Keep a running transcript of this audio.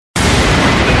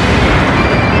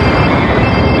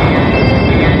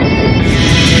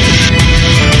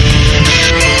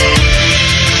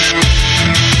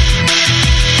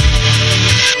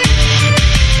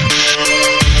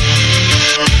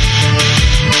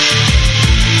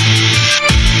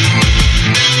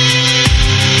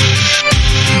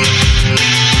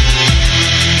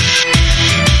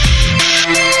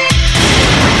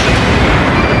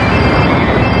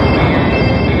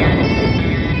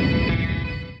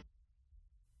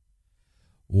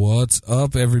What's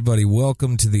up, everybody?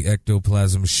 Welcome to the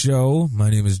Ectoplasm Show. My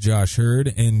name is Josh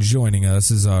Hurd, and joining us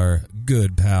is our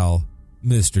good pal,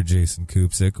 Mr. Jason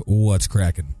Kupsik. What's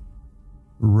cracking?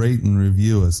 Rate and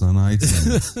review us on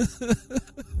iTunes.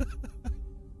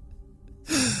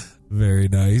 Very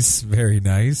nice, very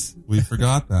nice. We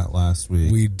forgot that last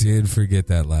week. We did forget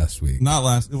that last week.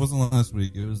 It wasn't last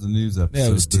week. It was the news episode. Yeah,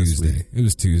 it was Tuesday. It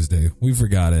was Tuesday. We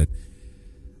forgot it.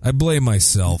 I blame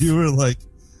myself. You were like,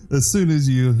 as soon as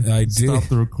you stopped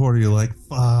the recording, you're like,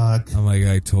 fuck. I'm like,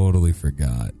 I totally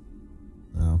forgot.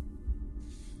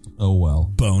 Oh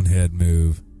well. Bonehead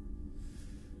move.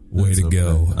 Way to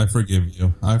go. I forgive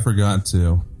you. I forgot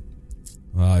to.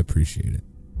 Well, I appreciate it.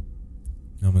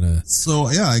 So,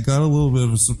 yeah, I got a little bit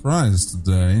of a surprise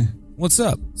today. What's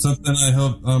up? Something I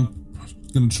hope I'm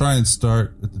going to try and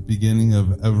start at the beginning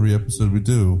of every episode we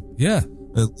do. Yeah.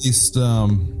 At least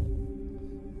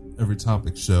every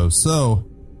topic show. So,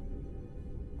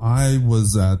 I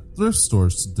was at thrift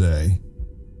stores today.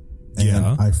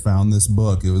 And I found this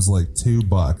book. It was like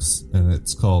 $2, and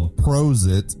it's called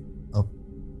Prosit, a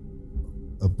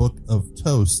book of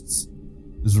toasts.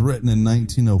 It was written in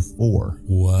 1904.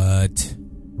 What?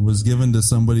 It was given to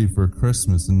somebody for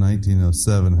Christmas in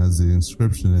 1907, has the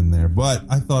inscription in there. But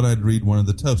I thought I'd read one of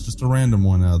the toasts, just a random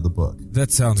one out of the book.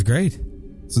 That sounds great.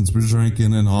 Since we're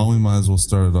drinking and all, we might as well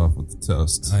start it off with the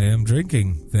toast. I am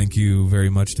drinking. Thank you very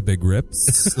much to Big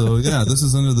Rips. So, yeah, this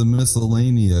is under the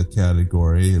miscellanea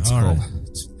category. It's called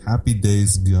Happy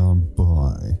Days Gone By.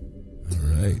 All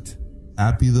right.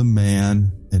 Happy the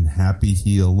man and happy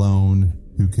he alone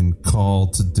who can call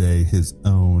today his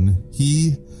own.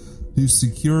 He who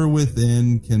secure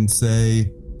within can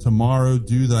say, tomorrow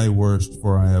do thy worst,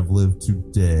 for I have lived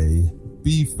today.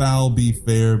 Be foul, be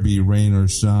fair, be rain or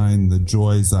shine, the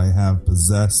joys I have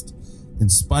possessed, in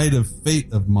spite of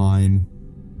fate of mine,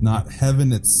 not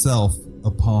heaven itself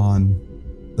upon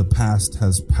the past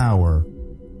has power,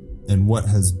 and what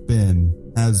has been,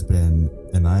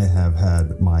 and I have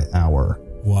had my hour.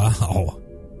 Wow.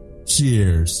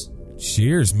 Cheers.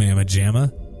 Cheers, Mama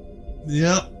Jamma.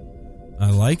 Yep.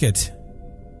 I like it.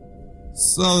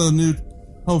 So,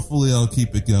 hopefully I'll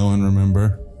keep it going,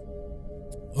 remember?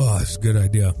 Oh, that's a good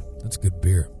idea. That's good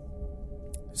beer.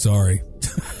 Sorry.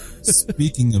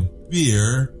 Speaking of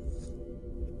beer,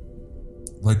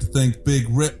 I'd like to thank Big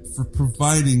Rip for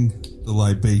providing the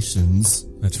libations.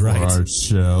 That's right. For our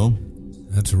show.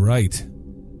 That's right.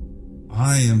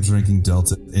 I am drinking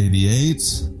Delta 88.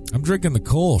 I'm drinking the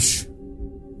Kolsch.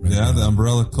 The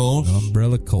Umbrella Kolsch. The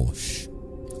Umbrella Kolsch.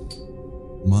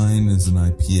 Mine is an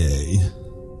IPA.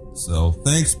 So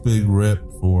thanks, Big Rip,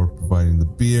 for providing the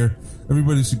beer.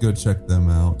 Everybody should go check them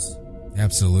out.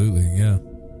 Absolutely, yeah.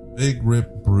 Big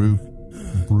Rip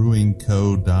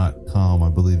Brewingco.com, I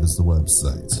believe, is the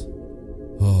website.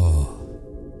 Oh,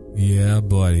 yeah,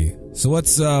 buddy. So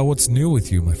what's new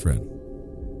with you, my friend?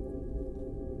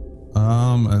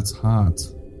 It's hot.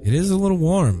 It is a little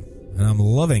warm, and I'm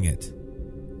loving it.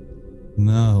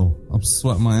 No, I'm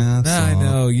sweating my ass off. I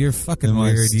know, you're fucking in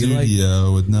my weird.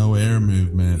 studio with no air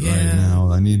movement right now.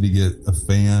 I need to get a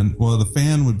fan. Well, the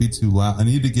fan would be too loud. I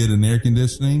need to get an air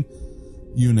conditioning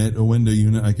unit, a window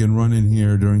unit I can run in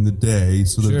here during the day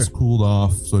so that it's cooled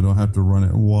off, so I don't have to run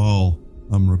it while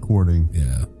I'm recording.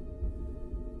 Yeah.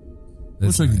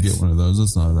 Wish I could get one of those.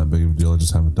 It's not that big of a deal. I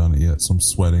just haven't done it yet, so I'm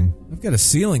sweating. I've got a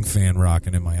ceiling fan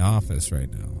rocking in my office right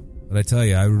now. But I tell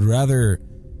you,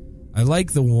 I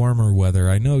like the warmer weather.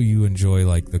 I know you enjoy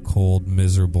like the cold,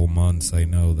 miserable months. I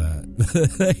know that.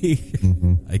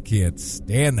 I can't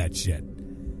stand that shit.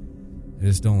 I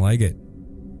just don't like it.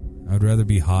 I would rather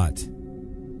be hot. You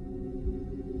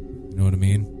know what I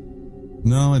mean?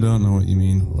 No, I don't know what you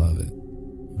mean. I love it.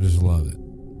 I just love it.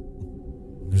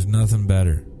 There's nothing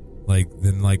better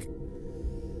than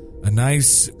a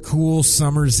nice, cool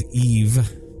summer's eve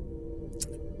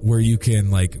where you can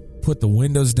put the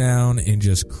windows down and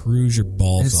just cruise your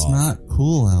balls off. It's not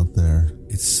cool out there.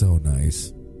 It's so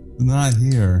nice. Not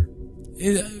here.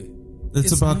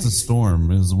 It's about to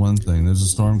storm is one thing. There's a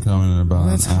storm coming in about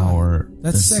an hour.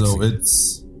 That's sexy. So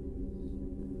it's...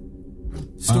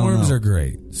 Storms are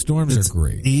great. Storms are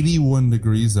great. 81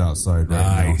 degrees outside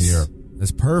right now here.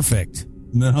 That's perfect.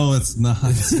 No, it's not.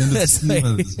 It's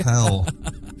humid as hell.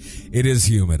 It is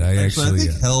humid. I think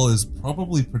hell is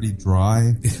probably pretty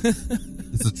dry.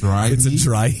 It's a dry heat. It's a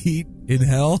dry heat in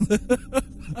hell?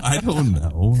 I don't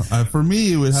know. For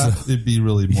me, it would have to be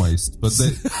really moist. But so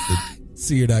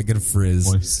you're not going to frizz.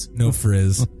 Moist. No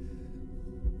frizz.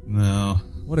 No.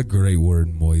 What a great word,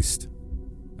 moist.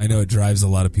 I know it drives a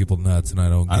lot of people nuts, and I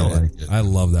don't get it. I like it. I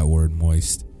love that word,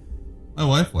 moist. My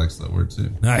wife likes that word,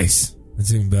 too. Nice.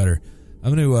 That's even better.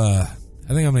 I'm going to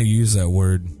I think I'm going to use that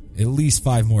word at least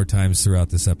 5 more times throughout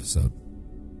this episode.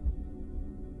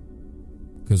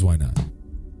 Because why not?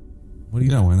 Why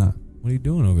not? What are you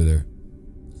doing over there?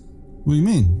 What do you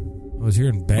mean? I was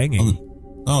hearing banging.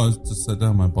 I just set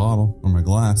down my bottle or my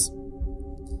glass.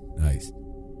 Nice.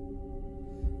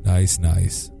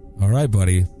 All right,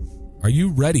 buddy. Are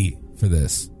you ready for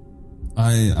this?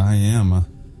 I am.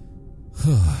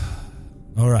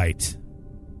 All right.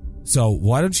 So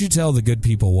why don't you tell the good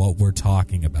people what we're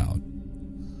talking about?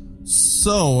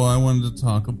 So I wanted to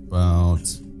talk about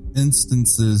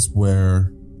instances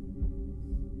where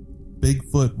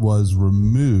Bigfoot was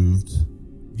removed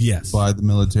by the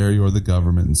military or the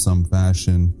government in some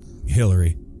fashion.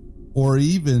 Hillary. Or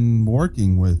even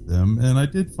working with them. And I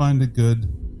did find a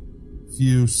good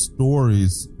few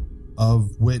stories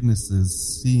of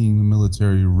witnesses seeing the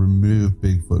military remove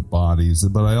Bigfoot bodies.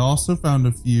 But I also found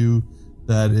a few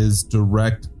that is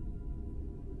direct,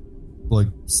 like,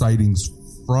 sightings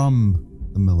from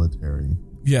the military.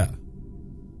 Yeah.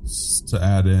 To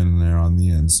add in there on the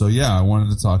end. So, yeah, I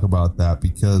wanted to talk about that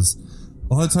because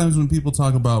a lot of times when people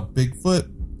talk about Bigfoot,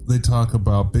 they talk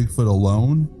about Bigfoot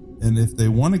alone. And if they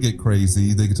want to get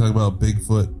crazy, they can talk about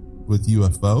Bigfoot with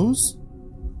UFOs.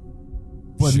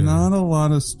 But not a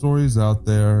lot of stories out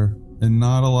there and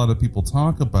not a lot of people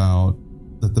talk about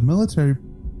that the military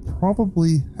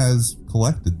probably has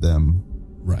collected them.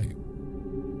 Right.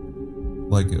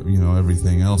 Like,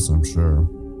 everything else, I'm sure.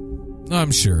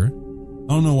 I'm sure.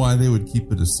 I don't know why they would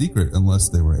keep it a secret unless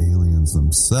they were aliens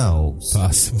themselves.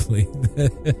 Possibly.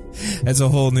 That's a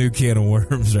whole new can of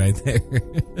worms right there.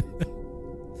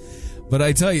 But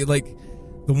I tell you, like,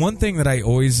 the one thing that I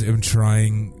always am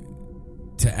trying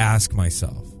to ask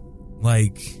myself,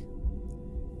 like,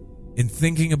 in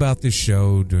thinking about this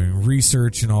show, doing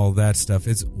research and all of that stuff,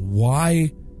 is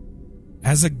why,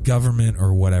 as a government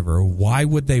or whatever, why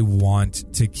would they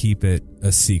want to keep it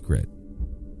a secret?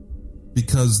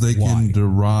 Because they can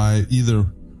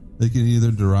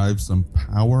either derive some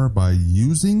power by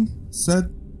using said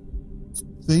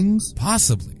things.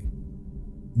 Possibly.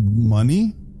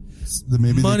 Money.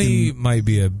 Money might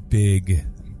be a big...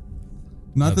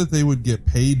 Not that they would get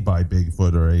paid by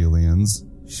Bigfoot or aliens.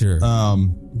 Sure.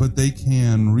 But they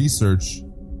can research.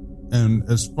 And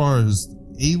as far as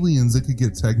aliens, they could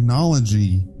get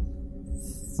technology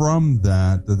from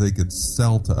that they could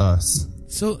sell to us.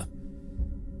 So...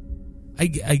 I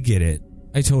get it.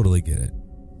 I totally get it.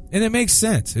 And it makes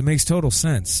sense. It makes total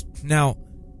sense. Now,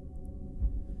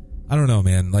 I don't know,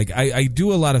 man. Like, I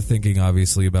do a lot of thinking,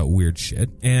 obviously, about weird shit.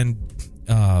 And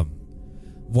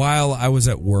while I was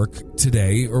at work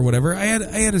today or whatever, I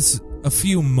had a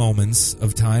few moments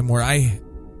of time where I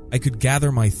could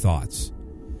gather my thoughts.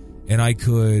 And I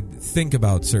could think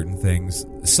about certain things,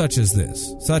 such as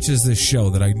this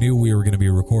show that I knew we were going to be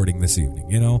recording this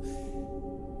evening,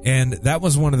 And that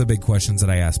was one of the big questions that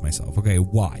I asked myself. Okay,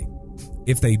 why?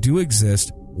 If they do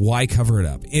exist, why cover it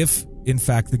up? If, in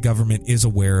fact, the government is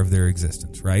aware of their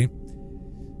existence, right?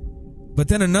 But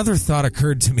then another thought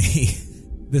occurred to me.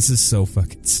 This is so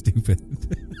fucking stupid.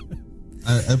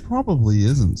 It probably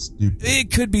isn't stupid. It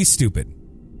could be stupid.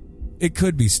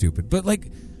 But,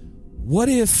 like, what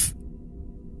if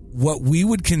what we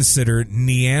would consider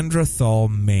Neanderthal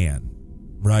man,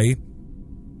 right?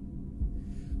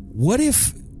 What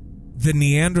if the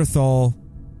Neanderthal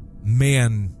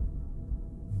man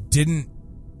didn't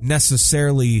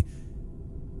necessarily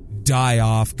die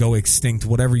off, go extinct,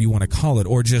 whatever you want to call it,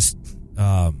 or just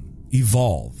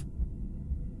evolve?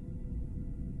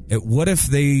 What if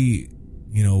they,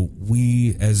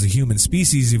 we as a human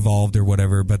species evolved or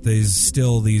whatever, but there's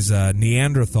still these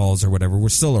Neanderthals or whatever, we're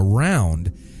still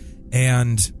around,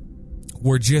 and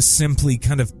we're just simply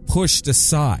kind of pushed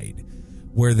aside,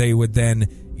 where they would then,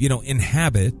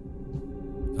 inhabit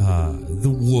the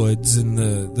woods and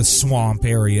the swamp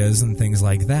areas and things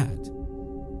like that.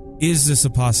 Is this a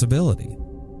possibility?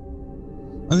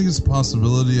 I think it's a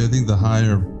possibility. I think the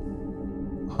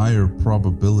higher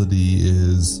probability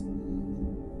is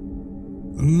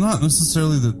not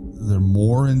necessarily that they're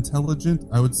more intelligent.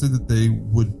 I would say that they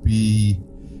would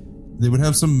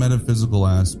have some metaphysical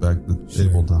aspect that's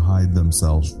able to hide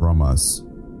themselves from us.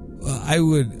 I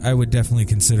would definitely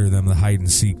consider them the hide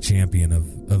and seek champion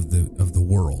of the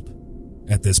world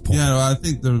at this point. Yeah, I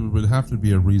think there would have to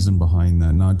be a reason behind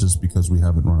that, not just because we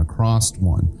haven't run across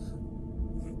one.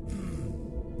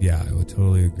 Yeah, I would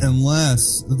totally agree.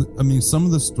 Unless,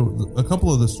 a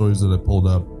couple of the stories that I pulled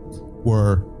up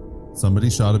were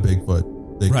somebody shot a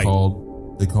Bigfoot. They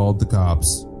called the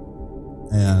cops,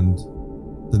 and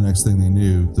the next thing they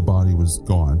knew, the body was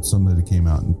gone. Somebody came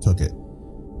out and took it.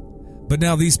 But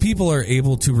now these people are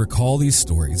able to recall these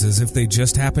stories as if they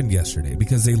just happened yesterday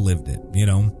because they lived it, you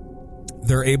know?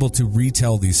 They're able to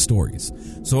retell these stories.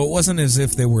 So it wasn't as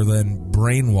if they were then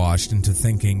brainwashed into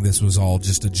thinking this was all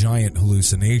just a giant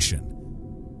hallucination.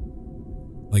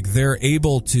 Like, they're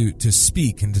able to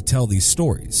speak and to tell these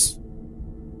stories.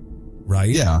 Right?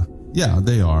 Yeah,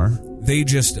 they are. They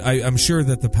just, I'm sure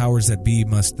that the powers that be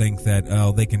must think that,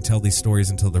 oh, they can tell these stories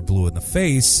until they're blue in the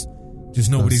face. Just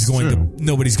nobody's going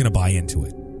to buy into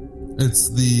it. It's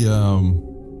the,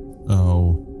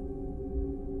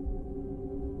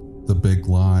 the big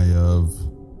lie of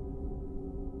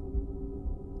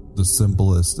the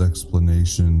simplest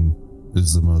explanation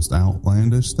is the most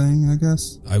outlandish thing, I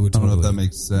guess. I don't know if that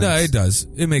makes sense. No, it does.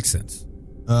 It makes sense.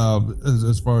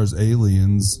 As far as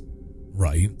aliens,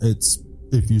 right? It's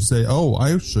if you say, "Oh,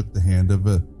 I shook the hand of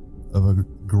a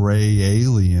gray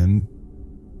alien,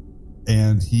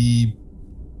 and he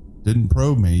didn't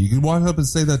probe me." You can walk up and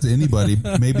say that to anybody.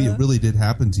 Maybe it really did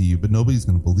happen to you, but nobody's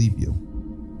going to believe you.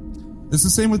 It's the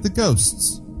same with the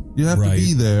ghosts. You have to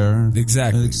be there,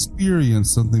 exactly, and experience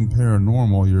something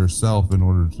paranormal yourself in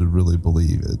order to really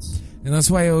believe it. And that's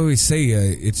why I always say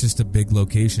it's just a big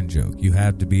location joke. You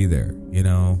have to be there, you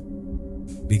know,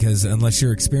 because unless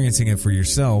you're experiencing it for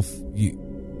yourself,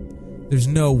 there's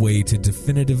no way to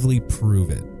definitively prove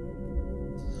it.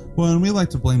 Well, and we like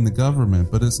to blame the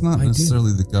government, but it's not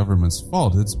necessarily the government's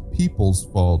fault. It's people's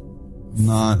fault,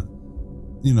 not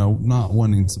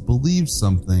wanting to believe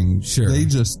something. Sure.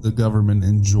 The government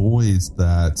enjoys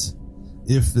that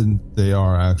if they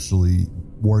are actually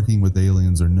working with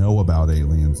aliens or know about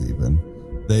aliens even,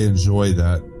 they enjoy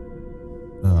that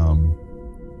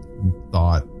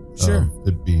thought of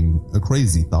it being a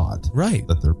crazy thought. Right.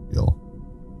 That they're real.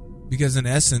 Because in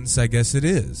essence, I guess it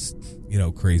is,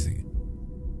 crazy.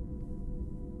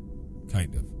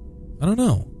 Kind of. I don't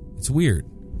know. It's weird.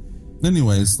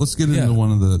 Anyways, let's get into one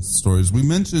of the stories. We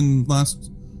mentioned last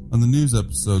on the news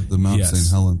episode, the Mount St.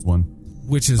 Helens one.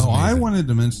 Which is amazing. I wanted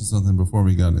to mention something before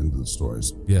we got into the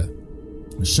stories. Yeah.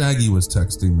 Shaggy was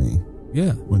texting me.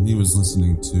 Yeah. When he was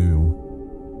listening to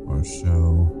our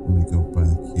show. Let me go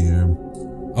back here.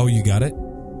 Oh, you got it?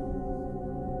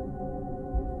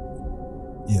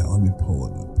 Yeah, let me pull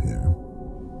it up here.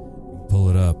 Pull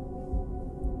it up.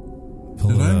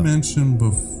 Did I mention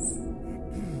before?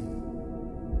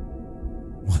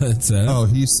 What's that? Oh,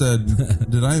 he said,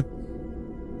 did I?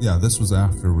 Yeah, this was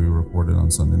after we recorded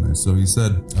on Sunday night. So he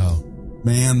said, oh,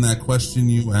 man, that question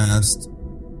you asked.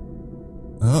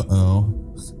 Uh-oh.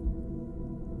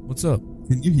 What's up?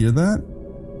 Can you hear that?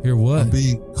 Hear what? I'm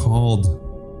being called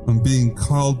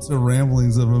to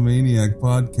Ramblings of a Maniac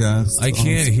podcast. I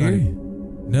can't hear you.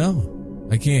 No,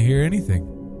 I can't hear anything.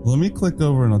 Let me click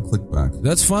over and I'll click back.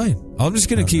 That's fine. I'm just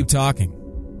going to keep talking.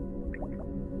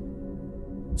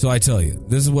 So I tell you,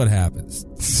 this is what happens.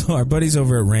 So our buddies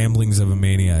over at Ramblings of a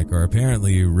Maniac are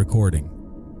apparently recording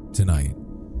tonight.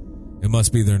 It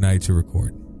must be their night to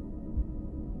record.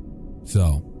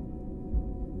 So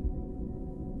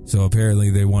apparently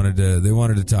they wanted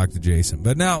to talk to Jason.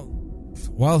 But now,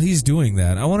 while he's doing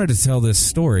that, I wanted to tell this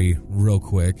story real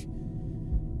quick.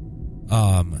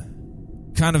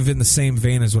 Kind of in the same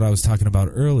vein as what I was talking about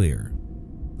earlier.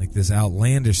 Like this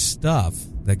outlandish stuff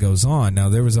that goes on. Now,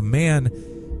 there was a man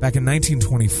back in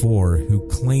 1924 who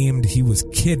claimed he was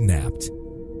kidnapped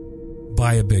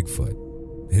by a Bigfoot.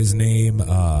 His name,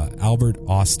 Albert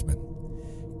Ostman,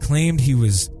 claimed he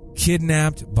was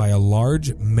kidnapped by a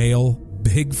large male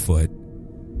Bigfoot.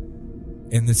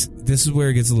 And this is where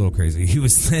it gets a little crazy. He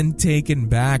was then taken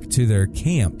back to their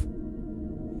camp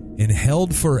and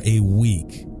held for a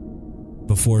week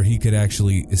before he could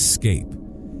actually escape.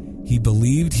 He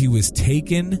believed he was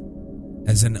taken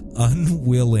as an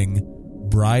unwilling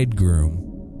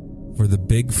bridegroom for the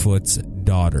Bigfoot's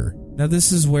daughter. Now,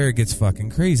 this is where it gets fucking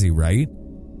crazy, right?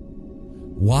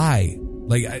 Why?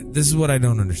 This is what I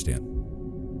don't understand.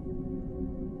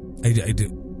 I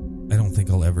don't think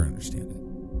I'll ever understand it.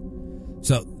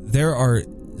 So, there are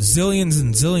zillions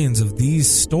and zillions of these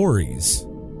stories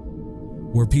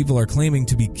where people are claiming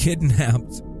to be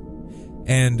kidnapped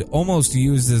and almost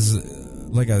used as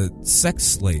like a sex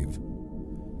slave.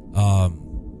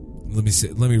 Let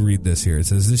me read this here. It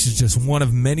says, this is just one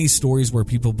of many stories where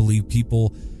people believe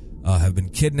people have been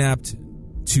kidnapped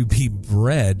to be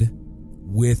bred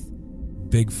with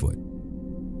Bigfoot.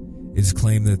 It's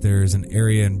claimed that there is an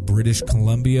area in British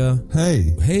Columbia.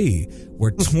 Hey,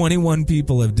 where 21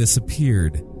 people have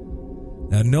disappeared.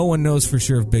 Now, no one knows for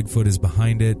sure if Bigfoot is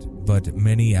behind it, but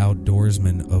many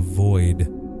outdoorsmen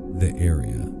avoid the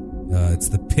area. It's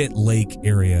the Pitt Lake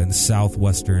area in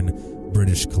southwestern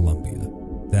British Columbia.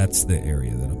 That's the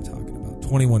area that I'm talking about.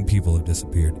 21 people have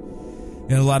disappeared.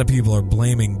 And a lot of people are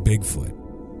blaming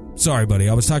Bigfoot. Sorry, buddy.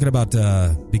 I was talking about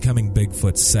becoming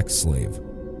Bigfoot's sex slave.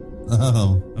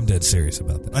 Oh. I'm dead serious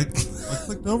about that. I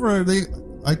clicked over.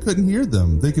 I couldn't hear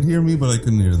them. They could hear me, but I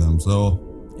couldn't hear them. So.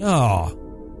 Oh.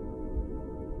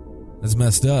 That's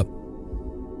messed up.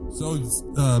 So,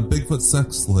 Bigfoot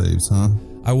sex slaves, huh?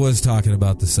 I was talking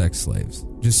about the sex slaves.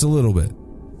 Just a little bit.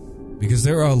 Because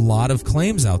there are a lot of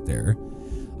claims out there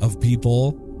of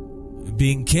people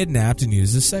being kidnapped and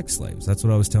used as sex slaves. That's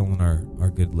what I was telling our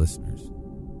good listeners.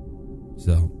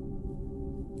 So,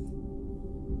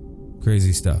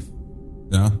 crazy stuff.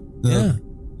 Yeah? Yeah.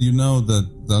 You know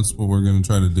that's what we're going to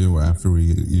try to do after we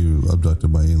get you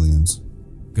abducted by aliens.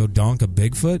 Go donk a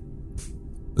Bigfoot?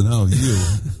 No,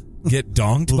 you. Get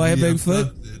donked by a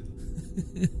Bigfoot?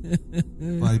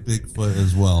 By Bigfoot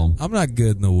as well. I'm not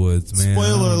good in the woods, man.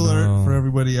 Spoiler alert for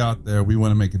everybody out there. We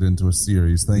want to make it into a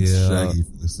series. Thanks, Yeah. Shaggy,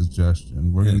 for the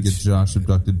suggestion. We're going to get Josh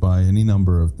abducted by any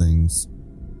number of things.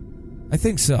 I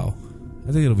think so.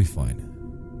 I think it'll be fine.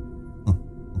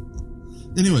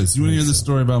 Anyways, you want to hear the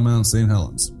story about Mount St.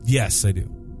 Helens? Yes, I do.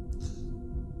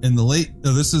 In the late...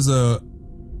 this is a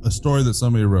story that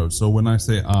somebody wrote. So when I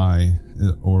say I,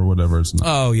 or whatever, it's not.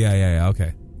 Oh, yeah.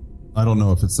 Okay. I don't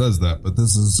know if it says that, but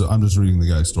I'm just reading the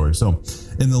guy's story. So,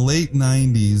 in the late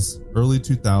 90s, early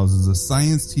 2000s, a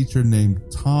science teacher named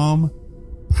Tom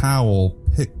Powell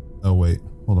oh, wait,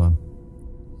 hold on.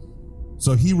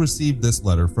 So, he received this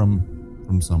letter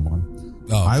from someone.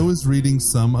 Oh, okay. I was reading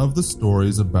some of the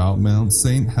stories about Mount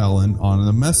St. Helen on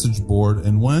a message board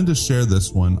and wanted to share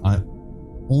this one. I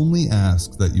only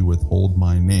ask that you withhold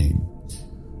my name.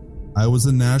 I was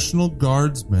a National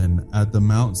Guardsman at the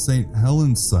Mount St.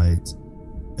 Helens site,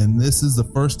 and this is the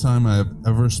first time I have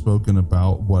ever spoken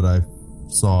about what I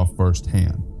saw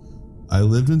firsthand. I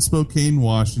lived in Spokane,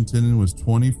 Washington, and was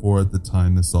 24 at the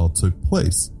time this all took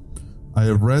place. I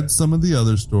have read some of the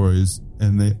other stories,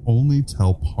 and they only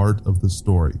tell part of the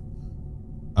story.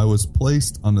 I was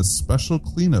placed on a special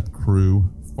cleanup crew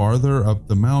farther up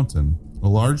the mountain. A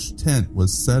large tent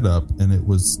was set up, and it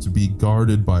was to be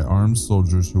guarded by armed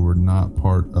soldiers who were not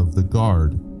part of the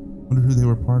guard. Wonder who they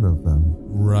were part of then.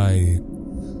 Right.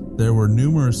 There were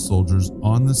numerous soldiers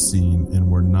on the scene and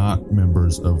were not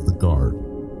members of the guard.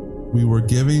 We were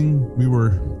given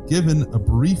a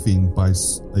briefing by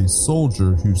a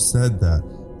soldier who said that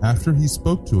after he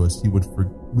spoke to us,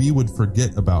 we would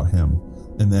forget about him,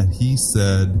 and that he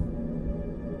said.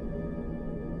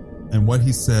 And what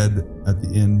he said at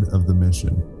the end of the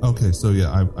mission. Okay, so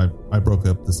yeah, I broke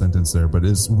up the sentence there, but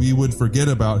we would forget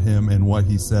about him and what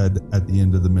he said at the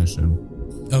end of the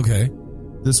mission. Okay.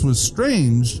 This was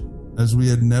strange, as we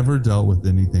had never dealt with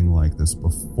anything like this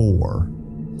before.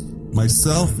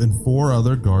 Myself and 4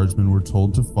 other guardsmen were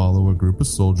told to follow a group of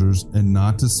soldiers and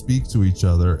not to speak to each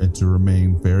other and to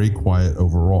remain very quiet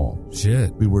overall.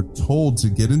 Shit. We were told to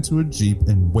get into a Jeep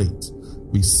and wait.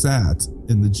 We sat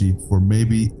in the Jeep for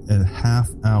maybe a half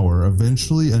hour.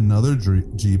 Eventually, another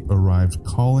Jeep arrived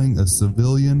calling a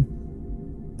civilian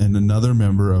and another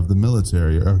member of the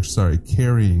military.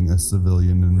 Carrying a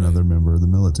civilian and another member of the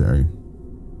military.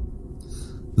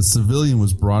 The civilian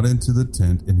was brought into the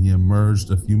tent and he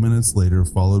emerged a few minutes later,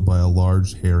 followed by a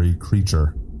large, hairy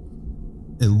creature.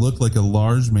 It looked like a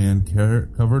large man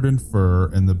covered in fur,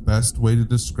 and the best way to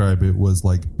describe it was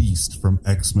like Beast from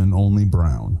X-Men, only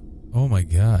brown. Oh my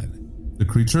God. The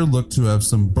creature looked to have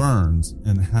some burns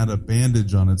and had a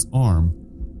bandage on its arm.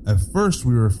 At first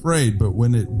we were afraid, but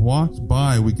when it walked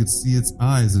by we could see its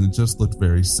eyes and it just looked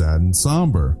very sad and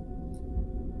somber.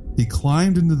 He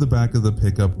climbed into the back of the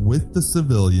pickup with the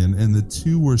civilian, and the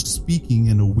two were speaking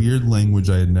in a weird language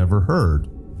I had never heard.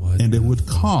 And it would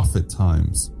cough at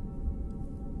times.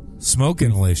 Smoke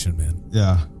inhalation, man.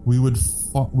 Yeah.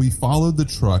 We followed the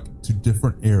truck to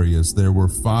different areas. There were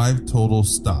 5 total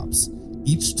stops.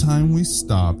 Each time we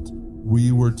stopped,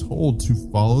 we were told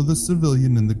to follow the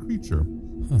civilian and the creature.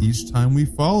 Each time we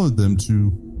followed them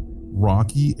to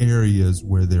rocky areas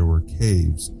where there were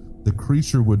caves. The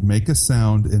creature would make a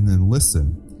sound and then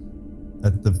listen.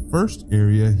 At the first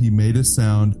area, he made a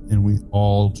sound and we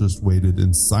all just waited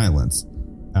in silence.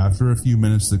 After a few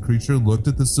minutes, the creature looked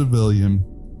at the civilian,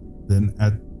 then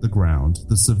at the ground.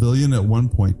 The civilian at one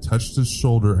point touched his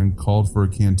shoulder and called for a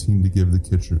canteen to give the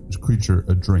creature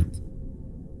a drink.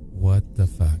 What the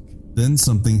fuck? Then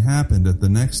something happened at the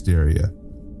next area.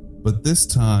 But this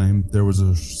time, there was a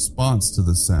response to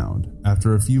the sound.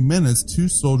 After a few minutes, 2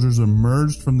 soldiers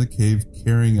emerged from the cave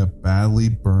carrying a badly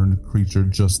burned creature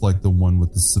just like the one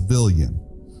with the civilian.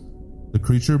 The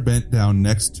creature bent down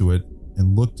next to it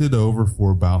and looked it over for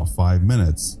about 5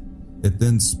 minutes. It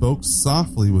then spoke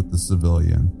softly with the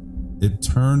civilian. It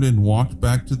turned and walked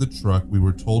back to the truck. We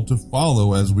were told to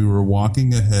follow. As we were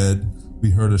walking ahead, we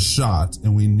heard a shot,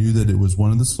 and we knew that it was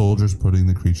one of the soldiers putting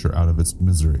the creature out of its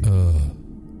misery.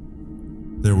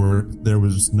 There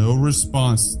was no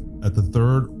response at the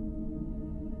third,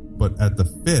 but at the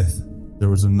fifth, there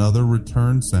was another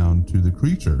return sound to the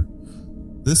creature.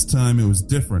 This time it was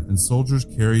different, and soldiers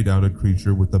carried out a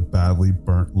creature with a badly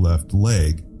burnt left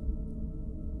leg.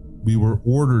 We were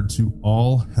ordered to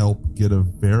all help get a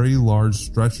very large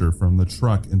stretcher from the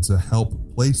truck and to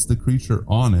help place the creature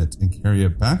on it and carry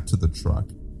it back to the truck.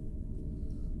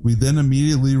 We then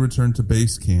immediately returned to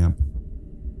base camp.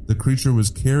 The creature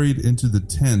was carried into the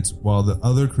tent while the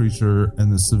other creature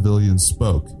and the civilians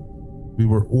spoke. We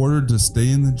were ordered to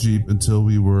stay in the Jeep until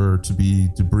we were to be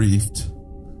debriefed.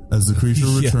 As the creature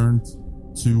returned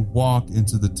to walk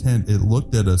into the tent, it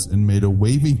looked at us and made a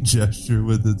waving gesture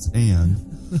with its hand.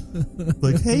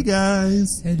 Like, hey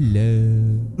guys.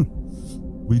 Hello.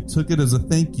 We took it as a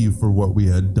thank you for what we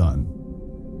had done.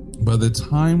 By the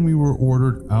time we were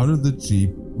ordered out of the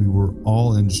Jeep, we were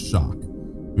all in shock.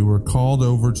 We were called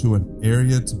over to an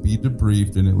area to be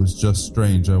debriefed, and it was just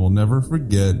strange. I will never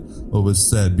forget what was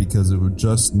said because it was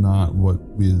just not what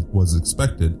was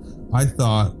expected. I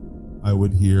thought I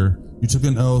would hear, you took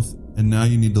an oath, and now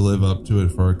you need to live up to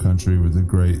it for our country, with a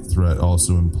great threat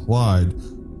also implied.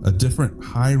 A different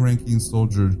high-ranking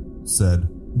soldier said,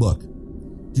 look,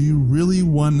 do you really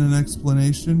want an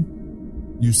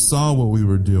explanation? You saw what we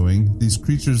were doing. These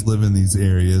creatures live in these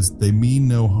areas. They mean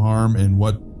no harm and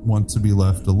want to be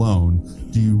left alone.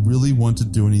 Do you really want to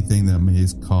do anything that may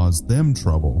cause them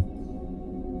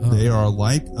trouble? They are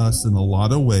like us in a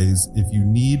lot of ways. If you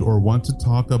need or want to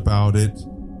talk about it,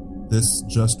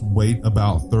 just wait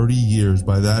about 30 years.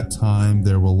 By that time,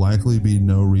 there will likely be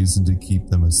no reason to keep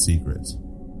them a secret.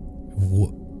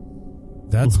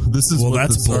 That's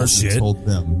the bullshit. Told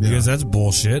them. Yeah. Because that's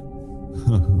bullshit.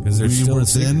 We were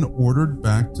then ordered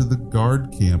back to the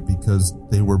guard camp because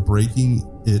they were breaking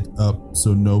it up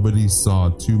so nobody saw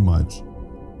too much.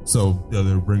 So they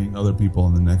were bringing other people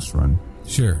on the next run.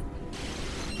 Sure.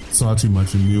 Saw too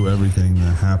much and knew everything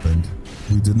that happened.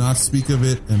 We did not speak of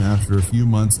it, and after a few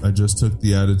months, I just took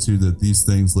the attitude that these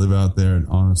things live out there, and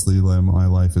honestly, my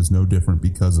life is no different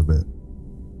because of it.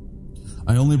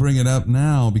 I only bring it up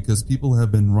now because people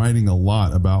have been writing a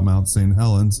lot about Mount St.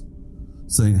 Helen,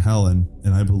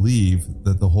 and I believe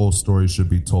that the whole story should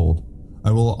be told.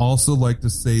 I will also like to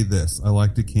say this. I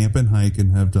like to camp and hike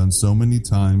and have done so many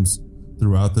times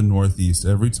throughout the Northeast.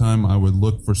 Every time I would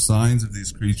look for signs of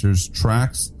these creatures,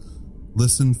 tracks,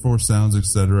 listen for sounds,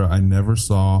 etc. I never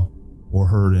saw or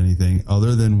heard anything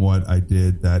other than what I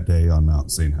did that day on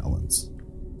Mount St. Helens.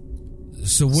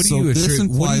 So what do you this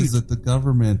implies that the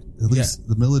government, at least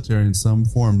the military in some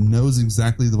form, knows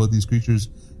exactly what these creatures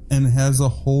and has a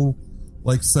whole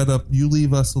set up. You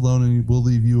leave us alone and we'll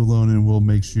leave you alone and we'll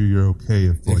make sure you're okay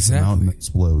if the mountain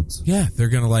explodes. Yeah, they're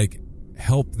gonna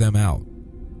help them out.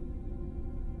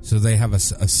 So they have a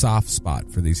soft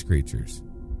spot for these creatures.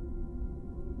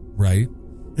 Right?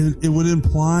 It would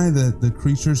imply that the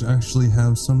creatures actually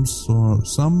have some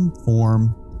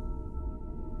form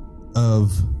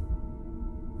of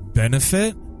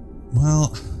benefit?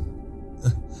 Well,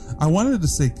 I wanted to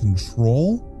say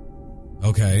control.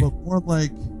 Okay. But more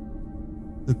like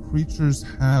the creatures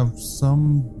have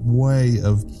some way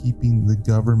of keeping the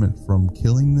government from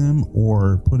killing them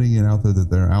or putting it out there that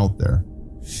they're out there.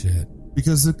 Shit.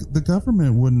 Because the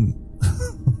government wouldn't...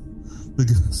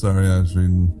 Sorry, I was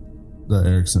reading...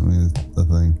 Eric sent me the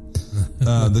thing.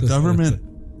 The government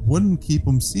wouldn't keep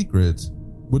them secret,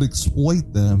 would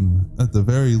exploit them at the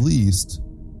very least,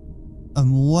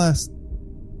 unless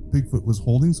Bigfoot was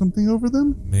holding something over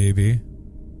them? Maybe.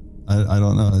 I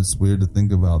don't know. It's weird to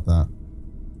think about that.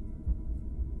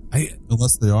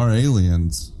 Unless they are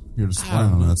aliens here to spy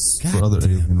on us for other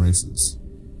alien races.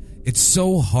 It's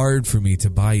so hard for me to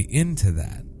buy into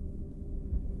that.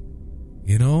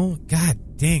 You know?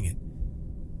 God dang it.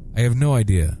 I have no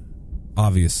idea.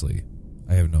 Obviously.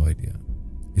 I have no idea.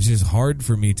 It's just hard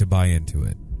for me to buy into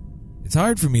it. It's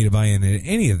hard for me to buy into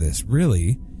any of this,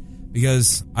 really,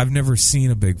 because I've never seen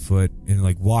a Bigfoot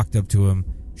and walked up to him,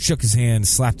 shook his hand,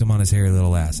 slapped him on his hairy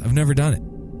little ass. I've never done it.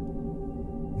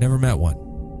 Never met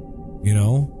one. You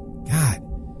know? God.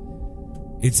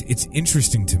 It's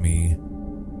interesting to me.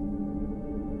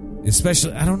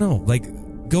 Especially, I don't know,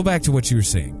 go back to what you were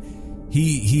saying.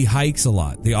 He hikes a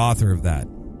lot, the author of that.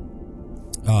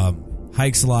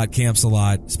 Hikes a lot, camps a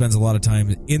lot, spends a lot of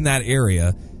time in that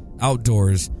area,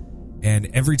 outdoors, and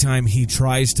every time he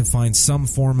tries to find some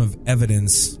form of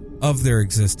evidence of their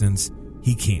existence,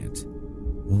 he can't.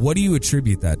 What do you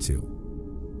attribute that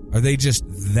to? Are they just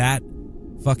that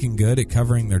fucking good at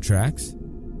covering their tracks?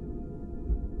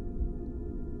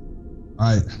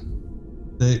 I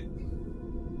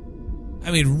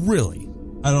mean, really?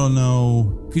 I don't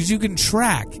know. Because you can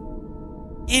track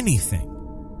anything,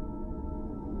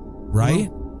 right?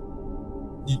 Well,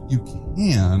 you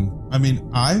can. I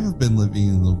mean, I've been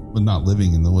not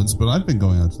living in the woods, but I've been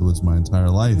going out to the woods my entire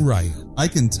life. Right. I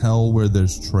can tell where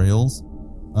there's trails.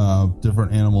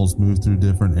 Different animals move through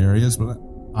different areas, but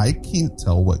I can't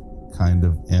tell what kind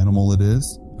of animal it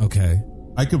is. Okay.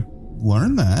 I could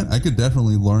learn that. I could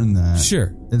definitely learn that.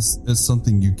 Sure. It's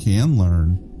something you can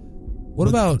learn. What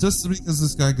about... Just because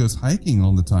this guy goes hiking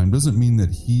all the time doesn't mean that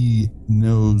he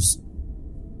knows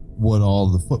what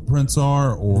all the footprints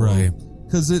are, or... Right.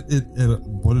 Because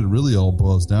what it really all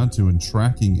boils down to in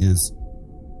tracking is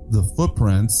the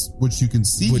footprints, which you can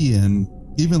see in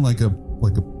even like a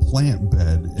plant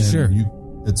bed. And sure.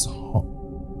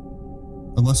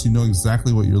 Unless you know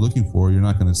exactly what you're looking for, you're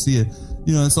not going to see it.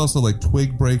 You know, it's also like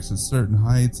twig breaks at certain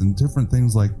heights and different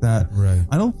things like that. Right.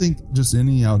 I don't think just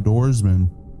any outdoorsman,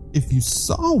 if you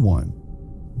saw one,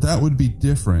 that would be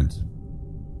different.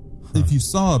 Huh. If you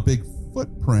saw a big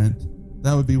footprint,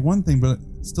 that would be one thing, but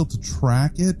still to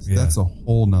track it, that's a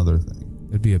whole nother thing.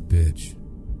 It'd be a bitch.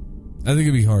 I think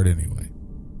it'd be hard anyway.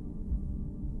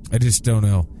 I just don't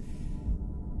know.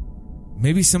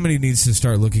 Maybe somebody needs to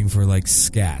start looking for like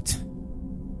scat.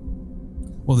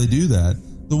 Well, they do that.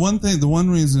 The one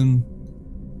reason,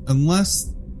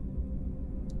 unless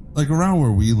like around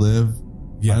where we live,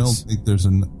 I don't think there's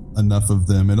enough of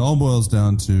them. It all boils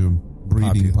down to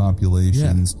breeding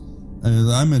populations. Yeah.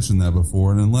 And I mentioned that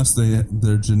before, and unless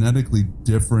they're genetically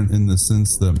different in the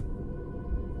sense that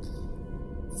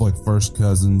like first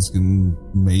cousins can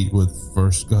mate with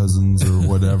first cousins or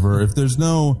whatever, if there's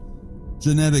no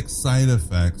genetic side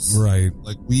effects, right,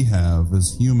 like we have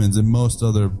as humans and most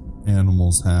other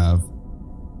animals have,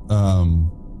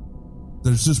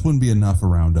 there just wouldn't be enough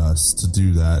around us to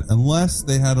do that unless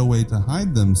they had a way to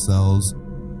hide themselves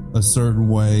a certain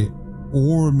way.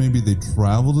 Or maybe they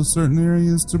travel to certain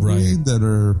areas to breed that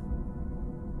are...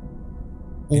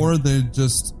 Or they're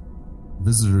just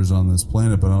visitors on this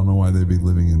planet, but I don't know why they'd be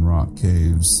living in rock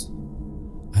caves.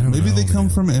 Maybe they come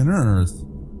from inner Earth.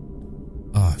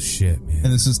 Oh, shit, man.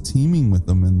 And it's just teeming with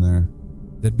them in there.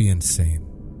 That'd be insane.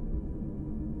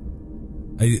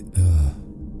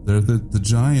 They're the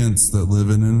giants that live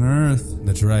in inner Earth.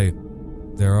 That's right.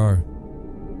 There are.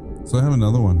 So I have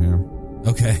another one here.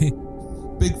 Okay.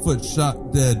 Bigfoot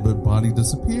shot dead, but body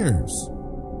disappears.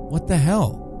 What the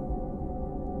hell?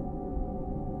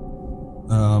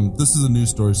 This is a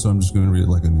news story, so I'm just going to read it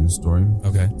like a news story.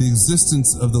 Okay. The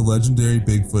existence of the legendary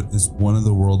Bigfoot is one of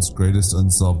the world's greatest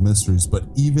unsolved mysteries, but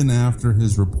even after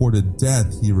his reported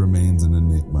death, he remains an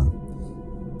enigma.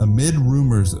 Amid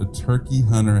rumors, a turkey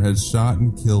hunter has shot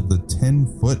and killed the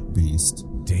 10-foot beast.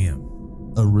 Damn.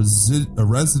 A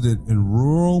resident in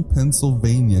rural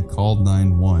Pennsylvania called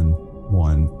 911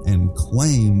 and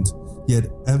claimed he had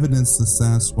evidence the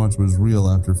Sasquatch was real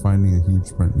after finding a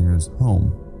huge print near his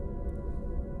home.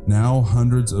 Now,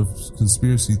 hundreds of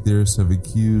conspiracy theorists have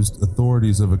accused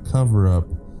authorities of a cover-up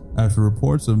after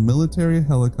reports of military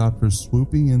helicopters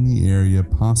swooping in the area,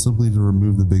 possibly to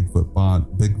remove the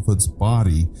Bigfoot's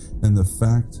body, and the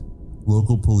fact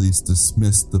local police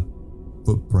dismissed the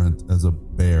footprint as a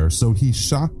bear. So he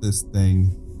shot this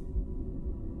thing,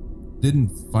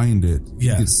 didn't find it.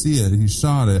 Yeah. He could see it. He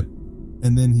shot it,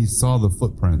 and then he saw the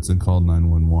footprints and called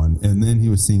 911. And then he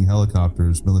was seeing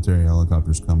helicopters, military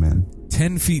helicopters, come in.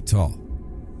 10 feet tall.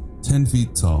 10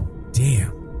 feet tall.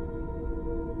 Damn.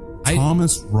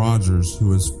 Thomas Rogers,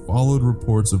 who has followed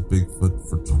reports of Bigfoot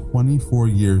for 24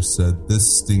 years, said,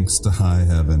 "This stinks to high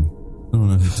heaven." I don't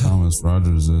know who Thomas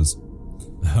Rogers is.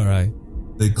 All right.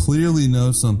 They clearly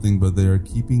know something, but they are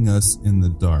keeping us in the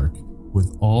dark.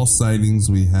 With all sightings,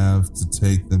 we have to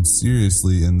take them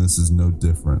seriously, and this is no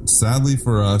different. Sadly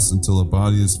for us, until a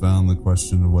body is found, the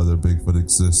question of whether Bigfoot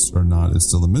exists or not is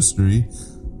still a mystery.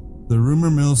 The rumor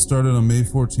mill started on May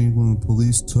 14th when the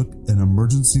police took an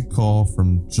emergency call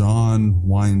from John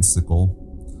Winesicle,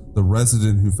 the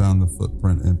resident who found the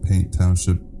footprint in Paint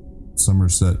Township,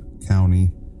 Somerset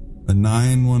County. A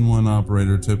 911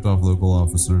 operator tipped off local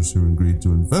officers who agreed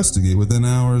to investigate. Within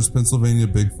hours, Pennsylvania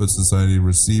Bigfoot Society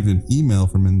received an email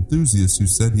from enthusiasts who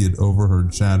said he had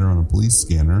overheard chatter on a police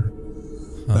scanner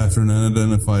after an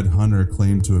unidentified hunter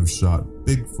claimed to have shot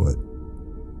Bigfoot.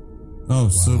 Oh, wow.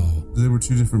 So they were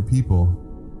two different people.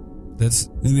 That's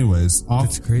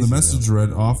crazy. The message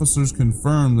read, "Officers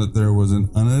confirmed that there was an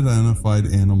unidentified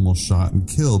animal shot and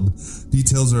killed.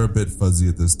 Details are a bit fuzzy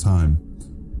at this time."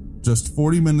 Just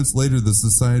 40 minutes later, the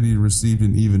society received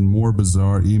an even more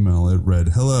bizarre email. It read,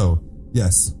 "Hello.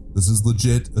 Yes, this is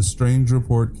legit. A strange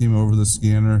report came over the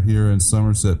scanner here in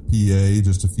Somerset, PA,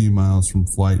 just a few miles from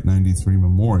Flight 93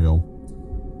 Memorial.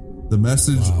 The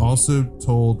message also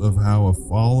told of how a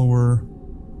follower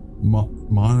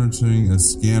monitoring a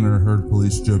scanner heard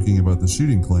police joking about the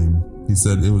shooting claim. He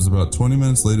said it was about 20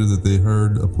 minutes later that they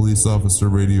heard a police officer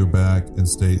radio back and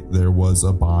state there was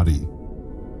a body."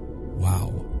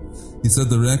 Wow. He said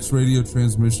the next radio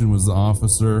transmission was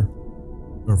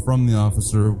from the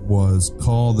officer was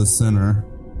call the center.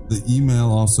 The email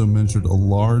also mentioned a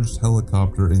large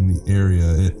helicopter in the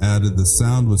area. It added the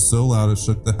sound was so loud it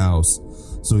shook the house,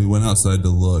 so he went outside to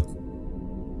look.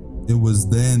 It was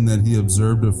then that he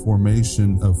observed a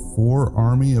formation of 4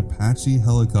 Army Apache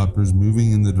helicopters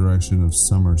moving in the direction of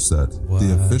Somerset. What?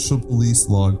 The official police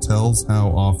log tells how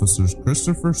officers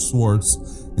Christopher Swartz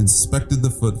inspected the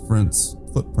footprints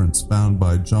found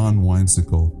by John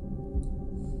Weinsickle.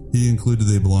 He included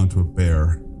they belonged to a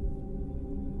bear.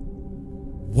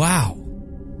 Wow.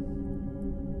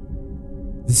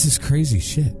 This is crazy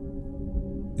shit.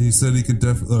 He said he could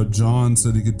John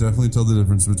said he could definitely tell the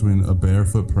difference between a bear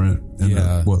footprint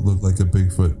and what looked like a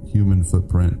Bigfoot human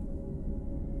footprint.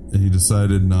 And he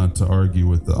decided not to argue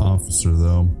with the officer,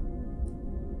 though.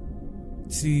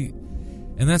 See,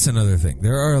 and that's another thing.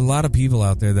 There are a lot of people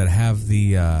out there that have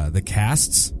the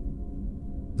casts,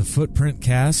 the footprint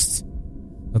casts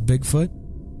of Bigfoot.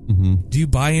 Mm-hmm. Do you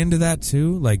buy into that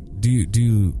too? Like, do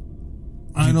you?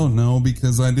 I don't know,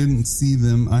 because I didn't see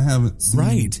them. I haven't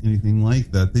seen anything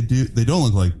like that. They don't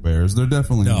look like bears. They're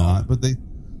definitely not. But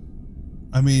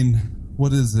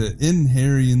what is it? In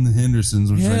Harry and the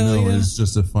Hendersons, which I know is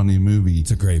just a funny movie.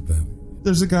 It's a great movie.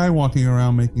 There's a guy walking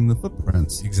around making the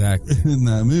footprints. Exactly. In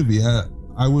that movie.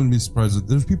 I wouldn't be surprised if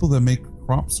there's people that make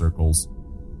crop circles.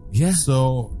 Yeah.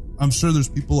 So I'm sure there's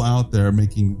people out there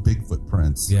making Bigfoot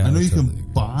prints. Yeah, I know you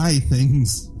can buy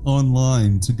things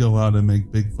online to go out and make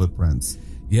Bigfoot prints.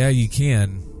 Yeah, you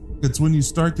can. It's when you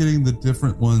start getting the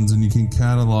different ones and you can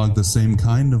catalog the same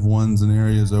kind of ones in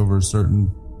areas over a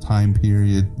certain time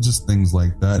period, just things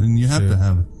like that. And you have to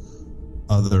have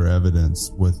other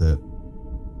evidence with it.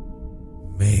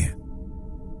 Man.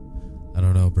 I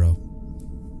don't know, bro.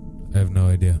 I have no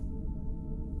idea.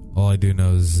 All I do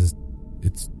know is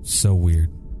it's so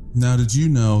weird. Now, did you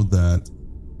know that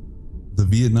the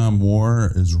Vietnam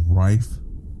War is rife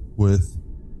with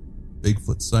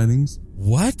Bigfoot sightings?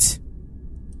 What?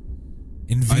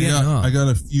 In Vietnam? I got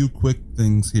a few quick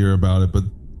things here about it, but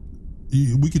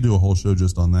we could do a whole show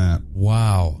just on that.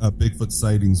 Wow. Bigfoot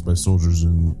sightings by soldiers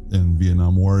in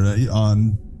Vietnam War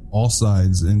on all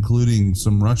sides, including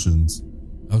some Russians.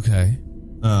 Okay.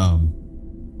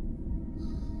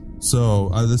 So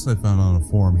this I found on a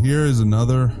forum. Here is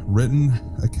another written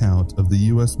account of the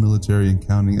U.S. military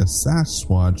encountering a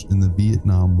Sasquatch in the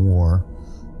Vietnam War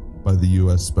by the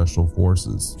U.S. Special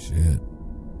Forces. Shit.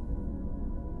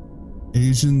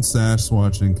 Asian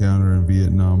Sasquatch encounter in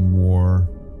Vietnam War.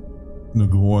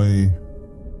 Ngoy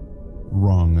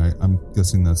Rong. I'm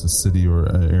guessing that's a city or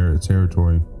a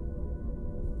territory.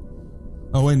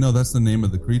 Oh, wait, no, that's the name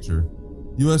of the creature.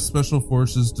 U.S. Special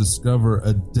Forces discover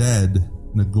a dead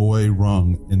Ngoy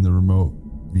Rong in the remote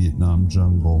Vietnam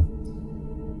jungle.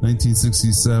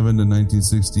 1967 to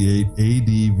 1968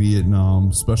 AD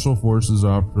Vietnam Special Forces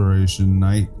Operation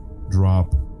Night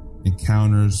Drop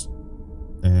Encounters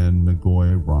and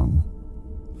Ngoy Rong.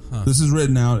 Huh. This is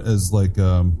written out as like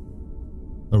a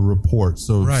report,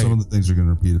 so some of the things are going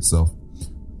to repeat itself.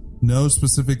 No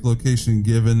specific location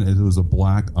given. It was a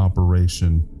black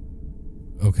operation.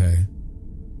 Okay.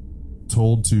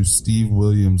 Told to Steve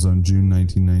Williams on June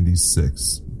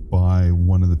 1996 by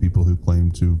one of the people who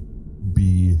claimed to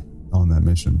be on that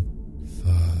mission.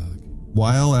 Fuck.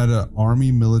 While at an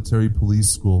Army military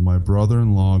police school, my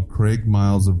brother-in-law, Craig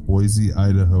Miles of Boise,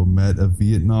 Idaho, met a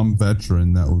Vietnam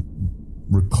veteran that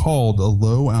recalled a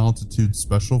low-altitude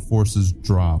Special Forces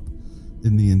drop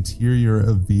in the interior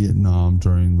of Vietnam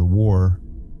during the war,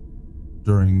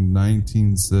 during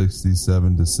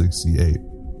 1967 to 68.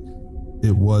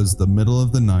 It was the middle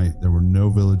of the night. There were no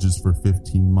villages for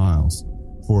 15 miles.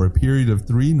 For a period of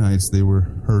 3 nights, they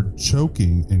were heard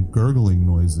choking and gurgling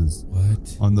noises.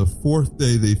 What? On the 4th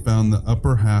day, they found the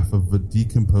upper half of a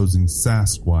decomposing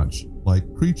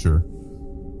Sasquatch-like creature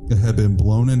that had been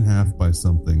blown in half by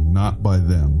something, not by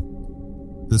them.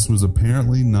 This was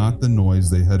apparently not the noise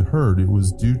they had heard. It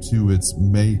was due to its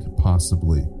mate,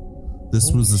 possibly.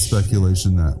 This was the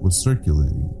speculation that was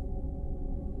circulating.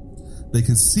 They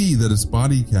could see that its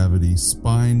body cavity,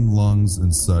 spine, lungs,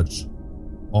 and such,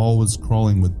 all was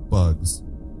crawling with bugs.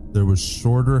 There was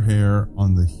shorter hair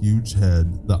on the huge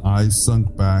head. The eyes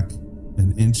sunk back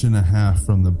an inch and a half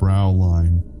from the brow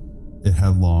line. It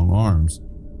had long arms,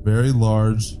 very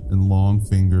large and long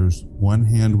fingers. One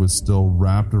hand was still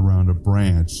wrapped around a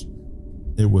branch.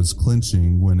 It was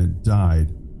clenching when it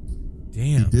died.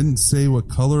 Damn. He didn't say what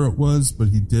color it was, but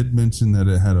he did mention that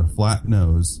it had a flat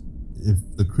nose. If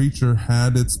the creature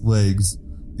had its legs,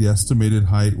 the estimated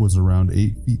height was around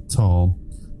 8 feet tall.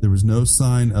 There was no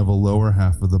sign of a lower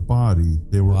half of the body.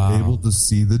 They were able to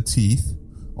see the teeth,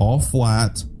 all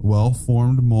flat,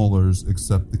 well-formed molars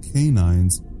except the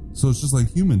canines. So it's just like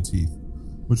human teeth,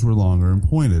 which were longer and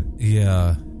pointed.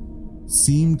 Yeah.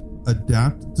 Seemed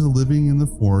adapted to living in the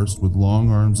forest with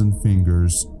long arms and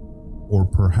fingers, or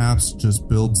perhaps just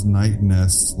builds night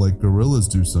nests like gorillas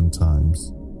do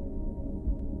sometimes.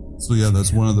 So yeah,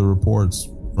 that's one of the reports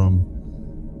from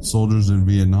soldiers in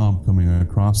Vietnam coming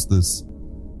across this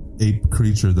ape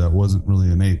creature that wasn't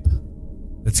really an ape.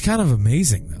 It's kind of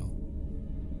amazing, though,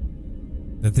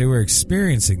 that they were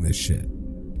experiencing this shit.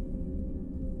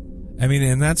 I mean,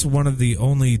 and that's one of the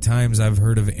only times I've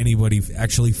heard of anybody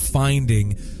actually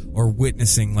finding or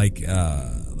witnessing like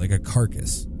a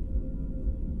carcass.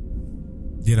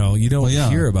 You know, you don't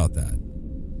hear about that.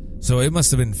 So it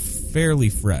must have been fairly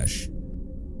fresh.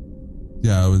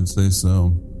 Yeah, I would say so.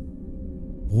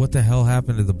 What the hell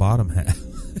happened to the bottom half?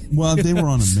 Well, they were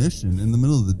on a mission in the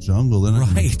middle of the jungle. They're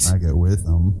not going to drag it with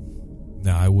them.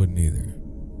 No, I wouldn't either.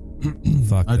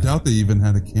 Fuck I doubt they even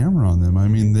had a camera on them. I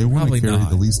mean, they want to carry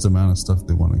the least amount of stuff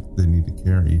they need to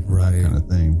carry. That kind of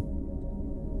thing.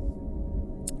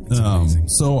 It's amazing.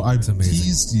 So I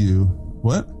teased you.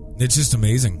 What? It's just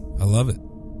amazing. I love it.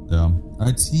 Yeah.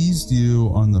 I teased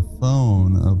you on the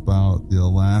phone about the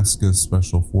Alaska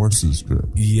Special Forces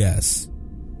Group. Yes.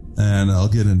 And I'll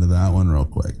get into that one real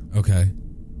quick. Okay.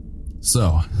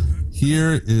 So,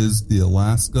 here is the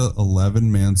Alaska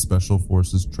 11-man Special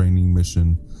Forces Training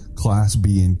Mission Class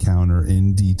B encounter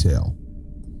in detail.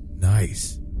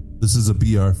 Nice. This is a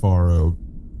BFRO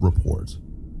report.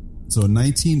 So, in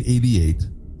 1988,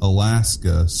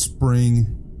 Alaska,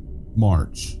 spring,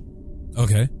 March.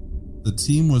 Okay. The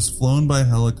team was flown by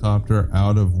helicopter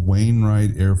out of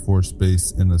Wainwright Air Force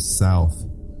Base in a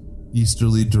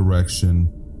southeasterly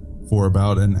direction for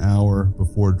about an hour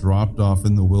before dropped off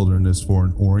in the wilderness for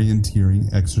an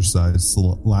orienteering exercise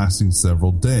lasting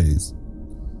several days.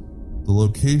 The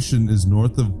location is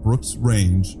north of Brooks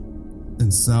Range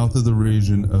and south of the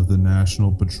region of the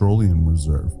National Petroleum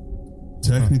Reserve.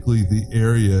 Technically, the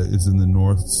area is in the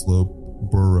North Slope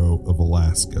borough of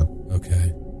Alaska.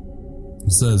 Okay.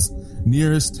 It says,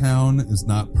 nearest town is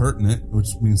not pertinent, which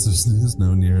means there is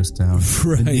no nearest town.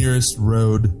 Right. The nearest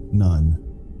road, none.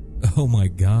 Oh my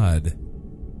God.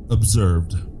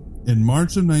 Observed. In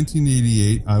March of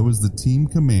 1988, I was the team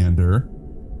commander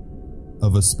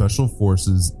of a Special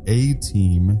Forces A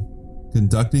team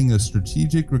conducting a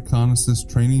strategic reconnaissance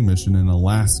training mission in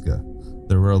Alaska.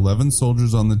 There were 11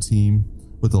 soldiers on the team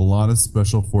with a lot of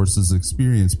Special Forces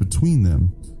experience between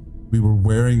them. We were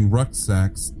wearing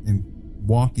rucksacks and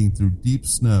walking through deep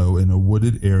snow in a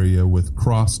wooded area with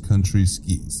cross-country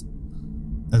skis.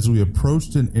 As we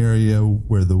approached an area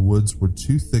where the woods were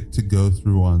too thick to go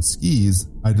through on skis,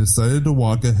 I decided to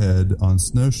walk ahead on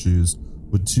snowshoes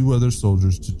with 2 other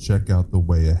soldiers to check out the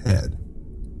way ahead.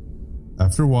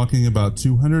 After walking about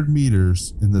 200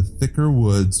 meters in the thicker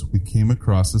woods, we came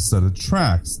across a set of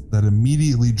tracks that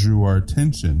immediately drew our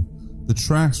attention. The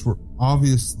tracks were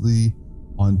obviously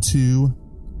on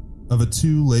a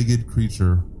two-legged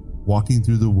creature walking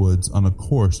through the woods on a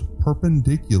course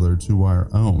perpendicular to our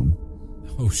own.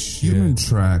 Oh, shit. Human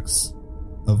tracks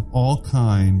of all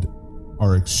kind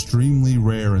are extremely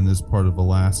rare in this part of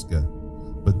Alaska,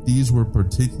 but these were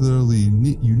particularly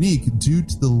unique due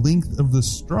to the length of the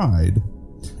stride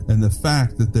and the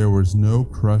fact that there was no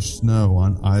crushed snow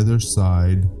on either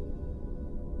side,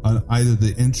 on either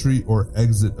the entry or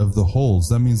exit of the holes.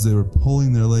 That means they were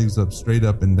pulling their legs up straight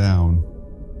up and down.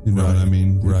 You know what I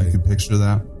mean? Right. You can picture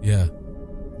that? Yeah.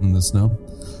 In the snow.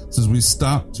 It says we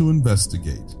stopped to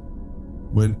investigate.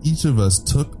 When each of us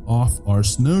took off our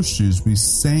snowshoes, we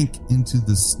sank into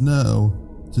the snow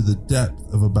to the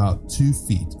depth of about 2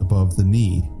 feet above the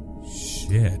knee.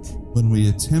 Shit. When we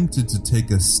attempted to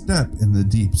take a step in the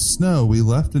deep snow, we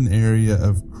left an area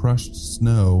of crushed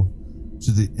snow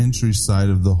to the entry side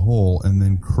of the hole and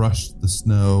then crushed the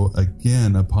snow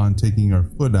again upon taking our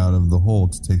foot out of the hole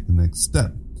to take the next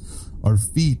step. Our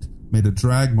feet made a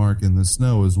drag mark in the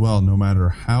snow as well, no matter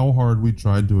how hard we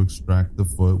tried to extract the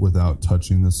foot without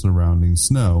touching the surrounding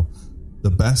snow. The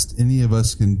best any of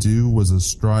us can do was a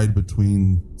stride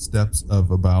between steps of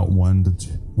about 1 to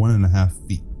 1.5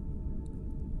 feet.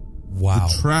 Wow.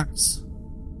 The tracks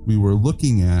we were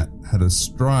looking at had a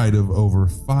stride of over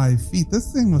 5 feet.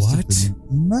 This thing must have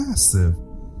been massive.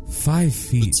 5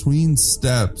 feet. Between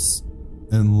steps,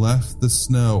 and left the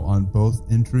snow on both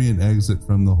entry and exit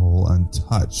from the hole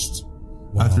untouched.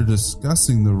 Wow. After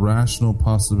discussing the rational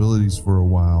possibilities for a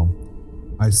while,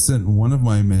 I sent one of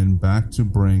my men back to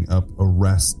bring up the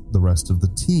rest of the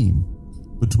team.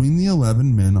 Between the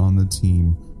 11 men on the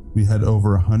team, we had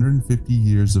over 150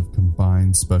 years of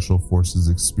combined special forces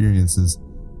experiences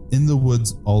in the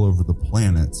woods all over the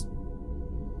planet.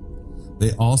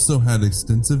 They also had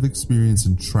extensive experience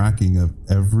in tracking of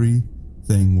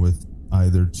everything with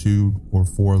either 2 or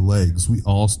 4 legs. We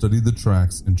all studied the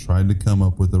tracks and tried to come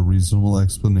up with a reasonable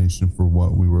explanation for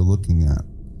what we were looking at.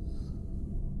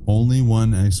 Only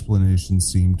one explanation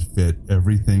seemed to fit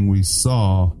everything we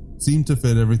saw,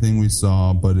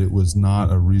 but it was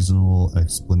not a reasonable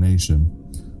explanation.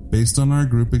 Based on our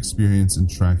group experience in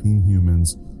tracking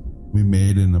humans, we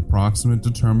made an approximate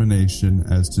determination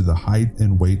as to the height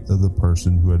and weight of the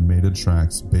person who had made the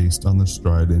tracks based on the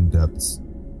stride and depths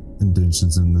and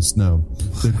dimensions in the snow.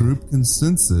 The group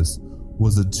consensus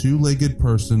was a 2-legged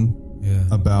person,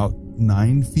 about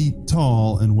 9 feet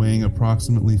tall and weighing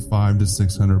approximately 500 to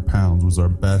 600 pounds was our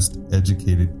best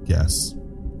educated guess.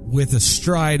 With a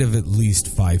stride of at least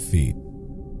 5 feet.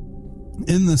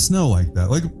 In the snow like that.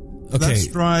 That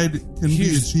stride can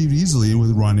be achieved easily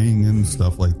with running and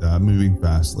stuff like that, moving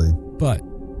fastly. But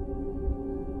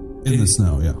in the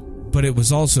snow, yeah. But it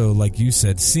was also, like you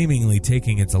said, seemingly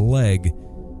taking its leg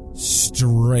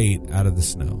straight out of the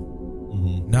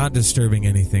snow, not disturbing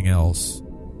anything else.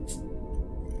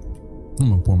 I'm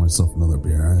gonna pour myself another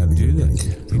beer. I had to get a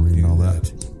drink to reading all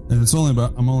that. And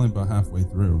I'm only about halfway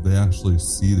through. They actually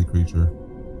see the creature.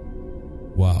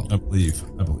 Wow. I believe.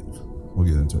 We'll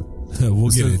get into it.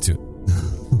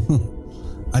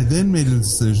 I then made a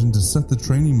decision to set the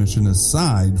training mission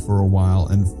aside for a while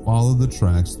and follow the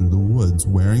tracks through the woods.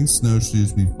 Wearing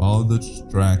snowshoes, we followed the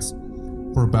tracks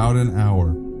for about an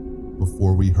hour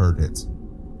before we heard it.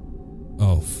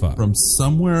 Oh, fuck. From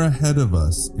somewhere ahead of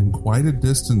us, in quite a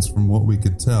distance from what we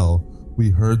could tell, we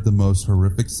heard the most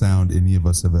horrific sound any of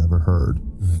us have ever heard.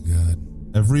 Oh, God.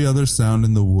 Every other sound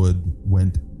in the wood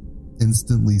went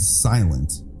instantly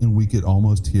silent, and we could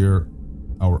almost hear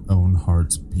our own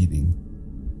hearts beating.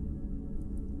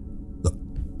 The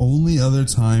only other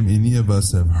time any of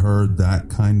us have heard that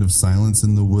kind of silence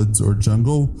in the woods or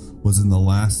jungle was in the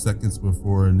last seconds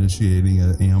before initiating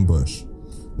an ambush.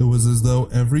 It was as though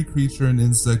every creature and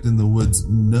insect in the woods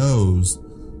knows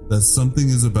that something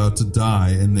is about to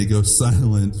die, and they go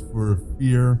silent for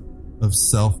fear of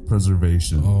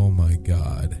self-preservation. Oh my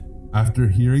God. After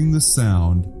hearing the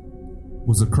sound,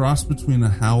 was a cross between a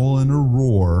howl and a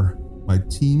roar, my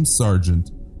team sergeant,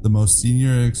 the most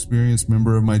senior and experienced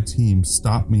member of my team,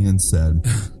 stopped me and said,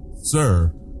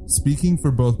 "Sir, speaking for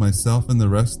both myself and the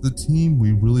rest of the team,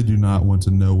 we really do not want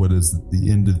to know what is at the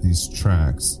end of these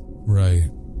tracks." Right.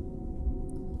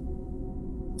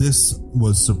 This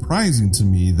was surprising to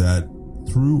me that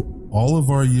through all of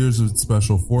our years of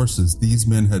special forces, these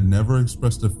men had never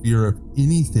expressed a fear of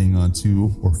anything on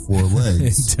 2 or 4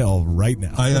 legs. Until right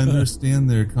now. I understand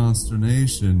their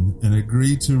consternation and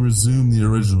agreed to resume the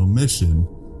original mission.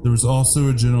 There was also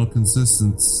a general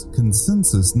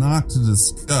consensus not to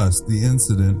discuss the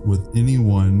incident with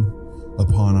anyone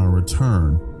upon our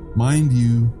return. Mind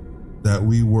you, that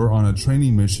we were on a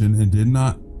training mission and did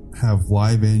not have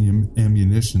live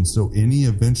ammunition, so any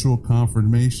eventual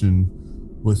confirmation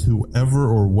with whoever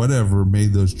or whatever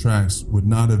made those tracks would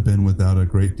not have been without a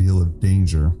great deal of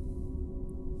danger.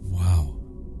 Wow.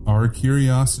 Our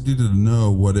curiosity to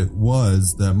know what it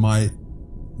was that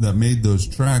made those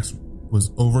tracks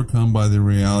was overcome by the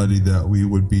reality that we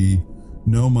would be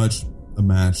no much a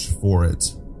match for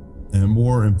it. And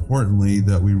more importantly,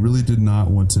 that we really did not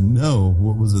want to know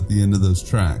what was at the end of those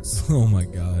tracks. Oh my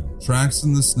God. Tracks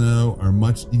in the snow are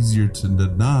much easier to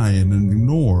deny and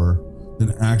ignore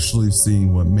than actually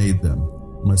seeing what made them.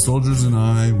 My soldiers and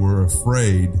I were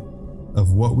afraid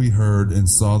of what we heard and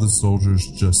saw the soldiers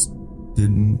just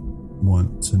didn't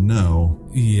want to know.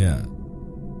 Yeah.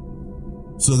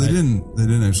 So they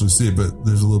didn't actually see it, but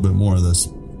there's a little bit more of this.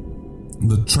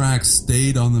 The tracks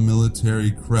stayed on the military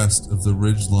crest of the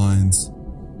ridge lines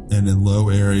and in low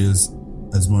areas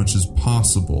as much as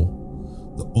possible.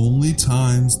 The only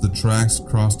times the tracks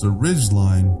crossed a ridge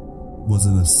line was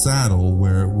in a saddle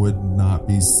where it would not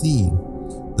be seen.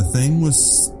 The thing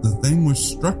which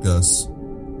struck us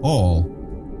all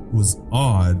was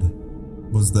odd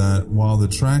was that while the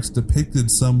tracks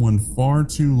depicted someone far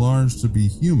too large to be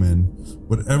human,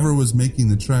 whatever was making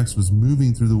the tracks was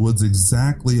moving through the woods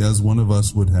exactly as one of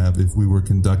us would have if we were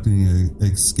conducting an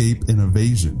escape and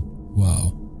evasion.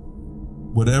 Wow.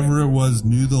 Whatever it was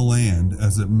knew the land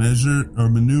as it measured or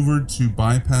maneuvered to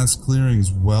bypass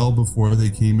clearings well before they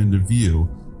came into view,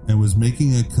 and was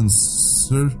making a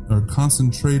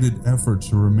concentrated effort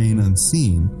to remain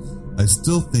unseen. I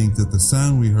still think that the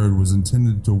sound we heard was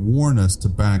intended to warn us to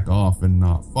back off and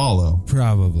not follow.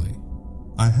 Probably.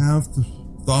 I have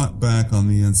thought back on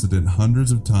the incident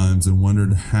hundreds of times and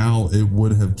wondered how it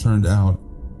would have turned out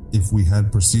if we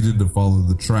had proceeded to follow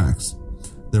the tracks.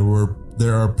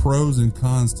 There are pros and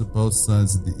cons to both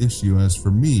sides of the issue. As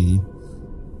for me,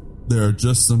 there are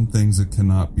just some things that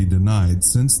cannot be denied.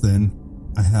 Since then,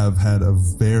 I have had a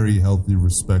very healthy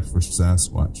respect for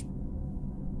Sasquatch.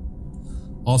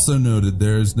 Also noted,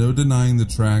 there is no denying the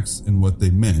tracks and what they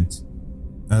meant.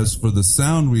 As for the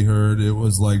sound we heard, it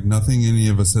was like nothing any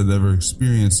of us had ever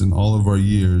experienced in all of our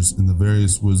years in the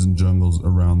various woods and jungles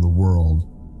around the world.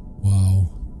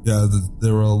 Wow. Yeah,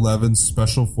 there were 11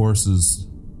 special forces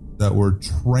that were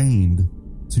trained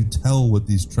to tell what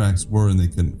these tracks were, and they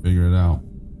couldn't figure it out.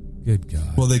 Good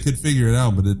God. Well, they could figure it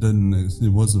out, but it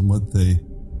wasn't what they,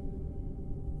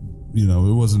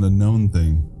 it wasn't a known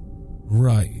thing.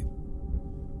 Right.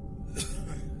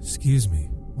 Excuse me.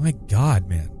 My God,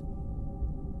 man.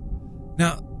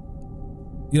 Now,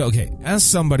 okay, as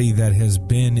somebody that has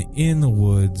been in the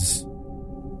woods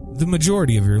the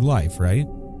majority of your life, right?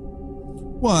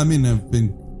 Well, I mean,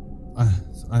 I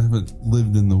haven't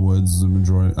lived in the woods the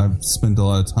majority. I've spent a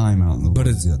lot of time out in the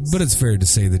woods. But it's fair to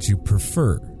say that you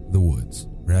prefer the woods,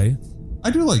 right? I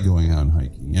do like going out and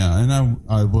hiking, yeah. And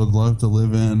I would love to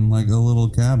live in like a little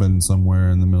cabin somewhere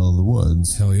in the middle of the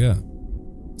woods. Hell yeah.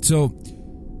 So,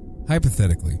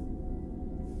 hypothetically,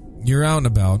 you're out and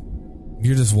about,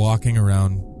 you're just walking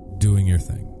around doing your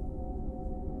thing.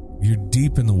 You're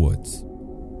deep in the woods.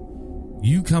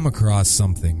 You come across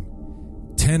something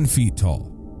 10 feet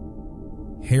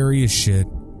tall, hairy as shit,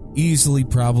 easily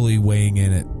probably weighing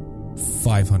in at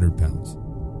 500 pounds.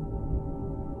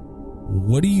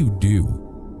 What do you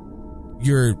do?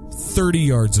 You're 30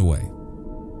 yards away.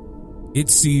 It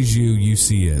sees you, you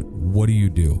see it. What do you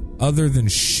do? Other than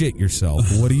shit yourself,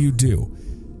 what do you do?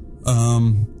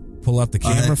 Pull out the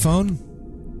camera phone?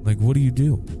 Like, what do you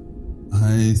do?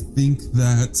 I think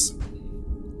that,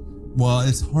 well,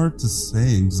 it's hard to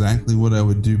say exactly what I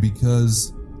would do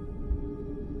because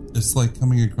it's like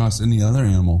coming across any other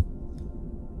animal.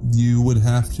 You would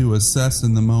have to assess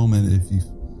in the moment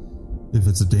if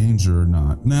it's a danger or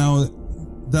not. Now,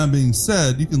 that being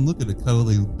said, you can look at a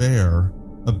cuddly bear,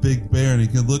 a big bear, and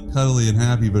it can look cuddly and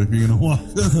happy, but if you're going to walk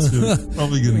up to it, it's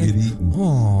probably going to get eaten.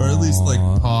 Aww. Or at least like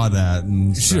pawed at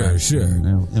and sure.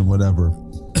 And whatever.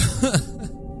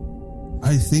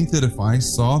 I think that if I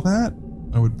saw that,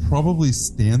 I would probably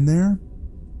stand there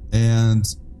and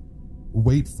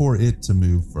wait for it to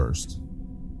move first.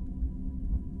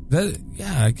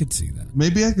 Yeah, I could see that.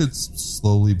 Maybe I could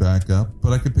slowly back up,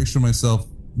 but I could picture myself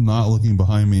not looking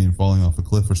behind me and falling off a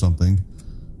cliff or something.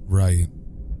 Right.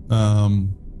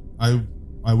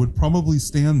 I would probably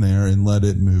stand there and let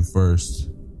it move first.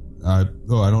 I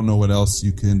don't know what else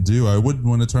you can do. I wouldn't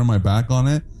want to turn my back on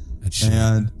it,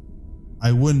 and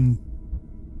I wouldn't.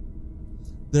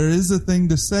 There is a thing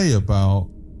to say about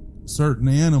certain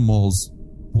animals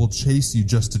will chase you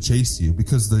just to chase you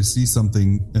because they see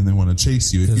something and they want to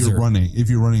chase you if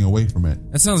you're running away from it.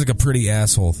 That sounds like a pretty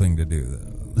asshole thing to do,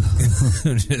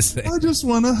 though. I just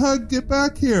want to hug, get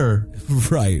back here.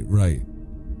 Right.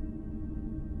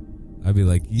 I'd be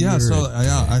like,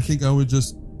 I think I would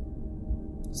just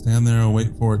stand there and wait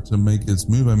for it to make its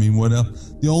move. I mean, what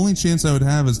else? The only chance I would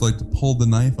have is like to pull the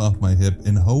knife off my hip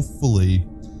and hopefully,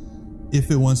 if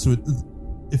it wants to,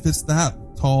 if it's that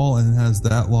tall and has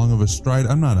that long of a stride,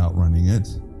 I'm not outrunning it.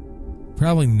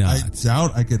 Probably not. I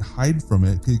doubt I could hide from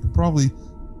it. It could probably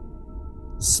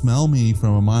smell me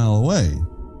from a mile away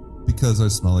because I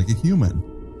smell like a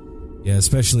human. Yeah,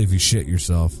 especially if you shit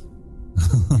yourself.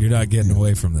 You're not getting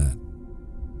away from that.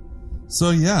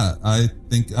 So yeah, I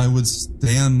think I would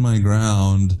stand my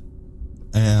ground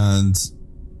and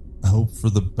hope for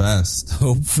the best.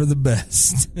 Hope for the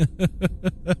best.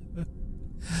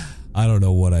 I don't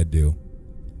know what I'd do.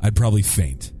 I'd probably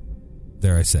faint.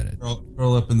 There, I said it.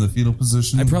 Curl up in the fetal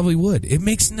position? I probably would. It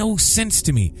makes no sense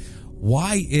to me.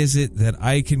 Why is it that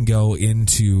I can go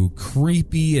into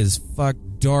creepy as fuck,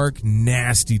 dark,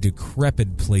 nasty,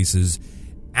 decrepit places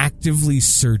actively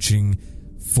searching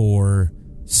for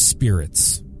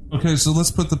spirits? Okay, so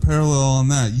let's put the parallel on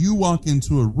that. You walk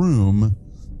into a room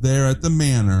there at the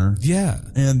manor. Yeah.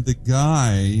 And the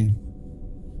guy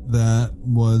that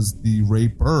was the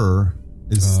raper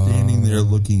is standing there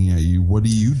looking at you. What do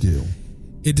you do?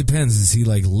 It depends. Is he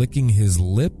like licking his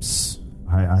lips?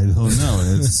 I don't know.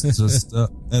 It's just a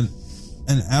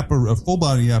full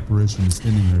body apparition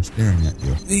standing there staring at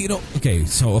you. You know, okay,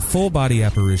 so a full body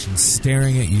apparition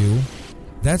staring at you,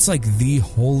 that's like the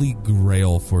holy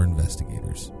grail for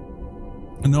investigators.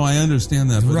 No, I understand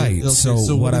that. But right.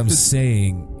 So what I'm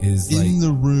saying is in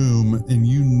the room and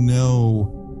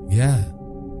yeah.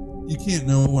 You can't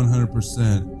know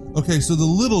 100%. Okay, so the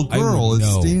little girl is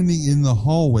standing in the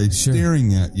hallway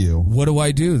staring at you. What do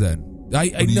I do then?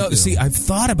 I know. See, I've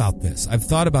thought about this. I've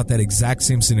thought about that exact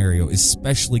same scenario,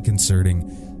 especially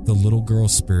concerning the little girl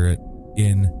spirit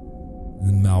in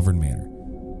the Malvern Manor.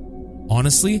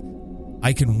 Honestly,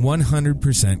 I can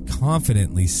 100%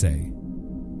 confidently say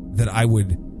that I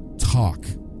would talk.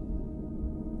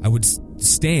 I would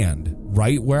stand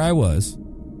right where I was,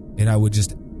 and I would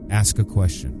just ask a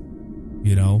question.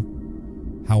 You know,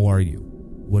 how are you?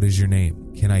 What is your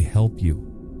name? Can I help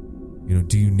you? You know,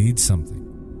 do you need something?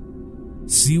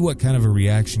 See what kind of a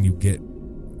reaction you get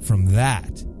from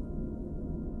that.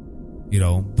 You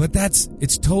know, but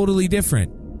it's totally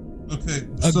different. Okay.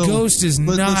 A ghost is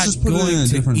not going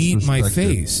to eat my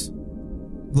face.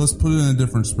 Let's put it in a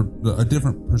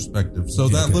different perspective. So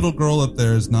that little girl up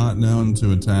there is not known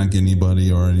to attack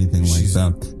anybody or anything like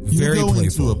that. Very you go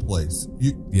playful. into a place.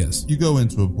 Yes. You go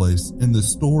into a place, and the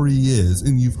story is,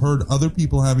 and you've heard other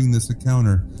people having this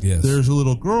encounter. Yes. There's a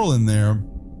little girl in there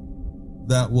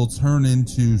that will turn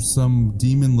into some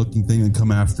demon-looking thing and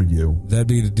come after you. That'd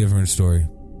be a different story.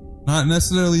 Not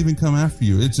necessarily even come after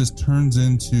you. It just turns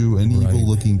into an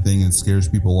evil-looking thing and scares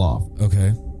people off.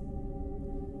 Okay.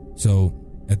 So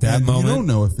at that moment, you don't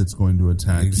know if it's going to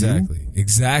attack you.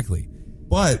 Exactly.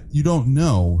 But you don't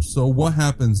know. So what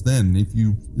happens then if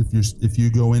you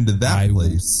go into that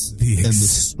place? And the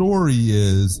story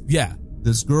is,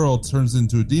 this girl turns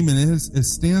into a demon. It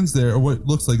stands there, or what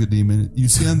looks like a demon. You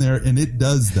stand there, and it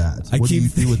does that. What do you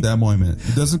do at that moment?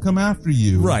 It doesn't come after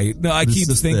you, right? No, I keep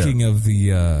thinking of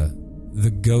the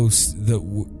ghost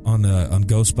on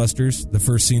Ghostbusters. The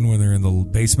first scene where they're in the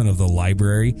basement of the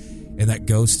library, and that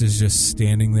ghost is just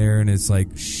standing there, and it's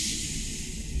like,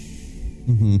 shh.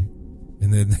 Mm-hmm.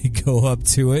 And then they go up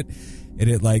to it, and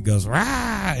it like goes,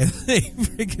 rah! And it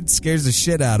freaking scares the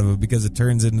shit out of him because it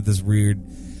turns into this weird,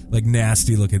 like,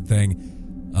 nasty looking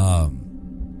thing.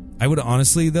 I would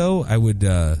honestly, though, I would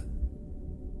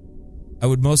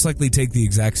most likely take the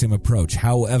exact same approach.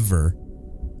 However,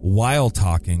 while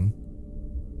talking,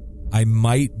 I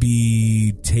might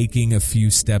be taking a few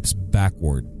steps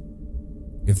backward,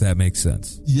 if that makes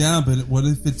sense. Yeah, but what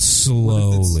if it's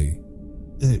slowly?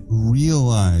 It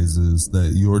realizes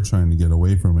that you're trying to get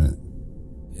away from it.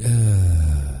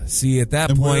 See, at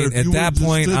that point,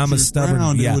 I'm a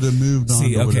stubborn. It would have moved on.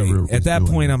 See, okay, at that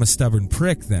doing. point, I'm a stubborn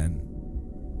prick. Then,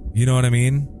 you know what I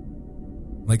mean?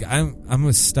 Like I'm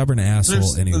a stubborn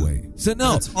asshole anyway. So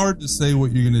no, it's hard to say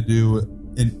what you're going to do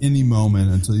in any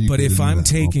moment until you. But if I'm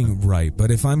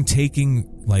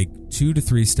taking like 2 to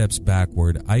 3 steps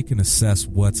backward, I can assess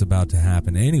what's about to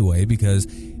happen anyway. Because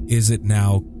is it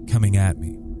now coming at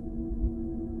me?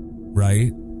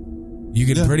 Right? You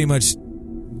can pretty much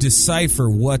decipher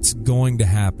what's going to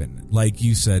happen. Like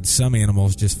you said, some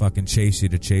animals just fucking chase you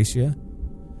to chase you.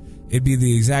 It'd be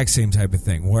the exact same type of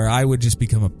thing where I would just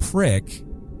become a prick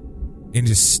and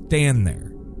just stand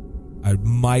there. I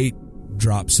might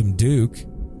drop some Duke,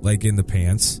 like in the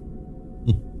pants.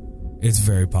 It's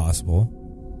very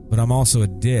possible. But I'm also a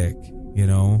dick, you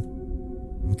know?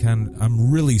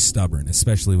 I'm really stubborn,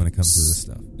 especially when it comes to this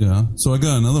stuff. Yeah. So I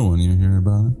got another one. You hear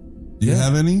about it? Do you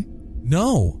have any?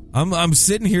 No. I'm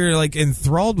sitting here like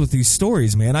enthralled with these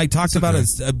stories, man. I talked about a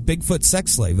Bigfoot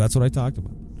sex slave. That's what I talked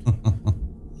about.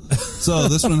 So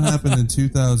this one happened in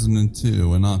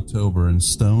 2002 in October in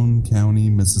Stone County,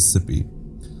 Mississippi.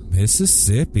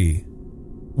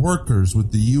 Workers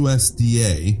with the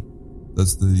USDA,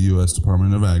 that's the U.S.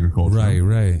 Department of Agriculture.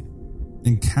 Right.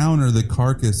 Encounter the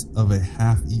carcass of a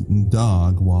half-eaten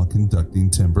dog while conducting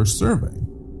timber survey.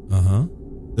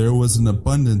 There was an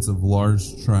abundance of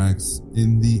large tracks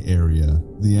in the area.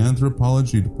 The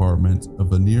anthropology department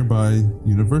of a nearby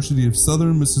University of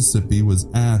Southern Mississippi was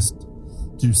asked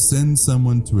to send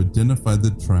someone to identify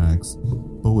the tracks,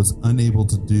 but was unable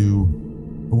to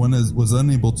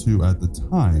at the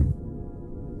time.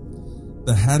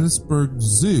 The Hattiesburg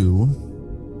Zoo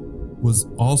was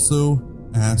also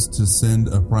asked to send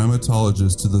a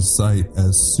primatologist to the site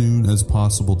as soon as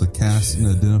possible to cast and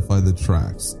identify the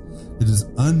tracks. It is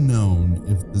unknown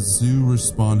if the zoo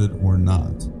responded or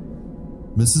not.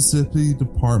 Mississippi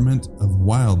Department of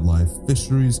Wildlife,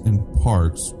 Fisheries, and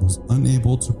Parks was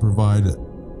unable to provide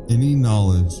any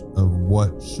knowledge of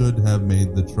what should have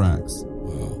made the tracks.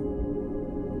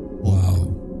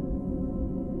 Wow.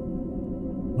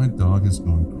 My dog is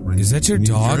going crazy. Is that your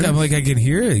dog? I'm like, I can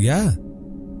hear it. Yeah.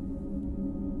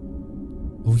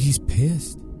 Oh, he's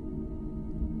pissed.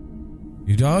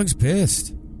 Your dog's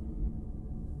pissed.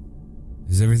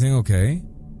 Is everything okay?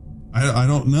 I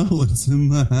don't know. It's in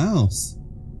the house.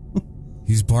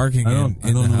 He's barking I don't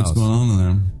know house. what's going on in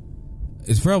there.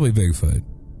 It's probably Bigfoot.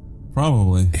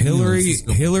 Probably.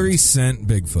 Hillary sent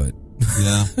Bigfoot.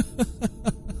 Yeah.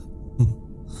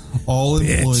 All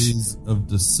employees of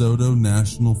DeSoto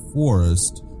National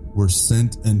Forest were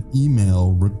sent an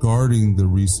email regarding the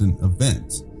recent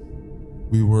event.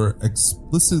 We were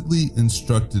explicitly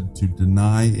instructed to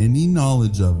deny any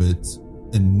knowledge of it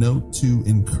and note to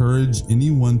encourage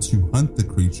anyone to hunt the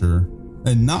creature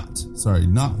and not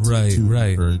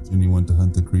encourage anyone to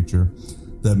hunt the creature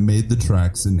that made the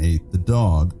tracks and ate the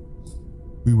dog.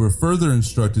 We were further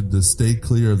instructed to stay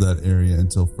clear of that area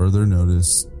until further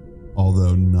notice,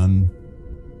 although none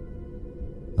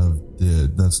of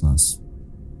did. That's not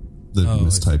the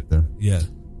mistype there. Yeah.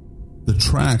 The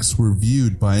tracks were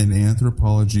viewed by an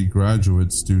anthropology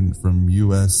graduate student from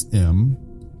USM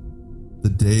the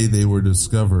day they were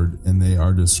discovered, and they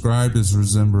are described as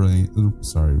resembling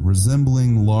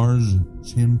large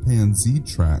chimpanzee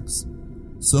tracks.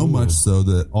 So much so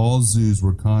that all zoos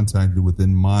were contacted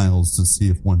within miles to see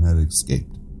if one had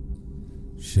escaped.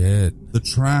 Shit. The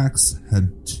tracks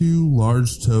had 2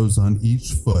 large toes on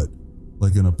each foot,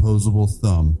 like an opposable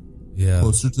thumb,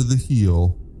 closer to the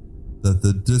heel than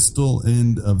the distal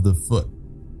end of the foot.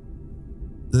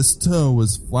 This toe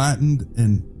was flattened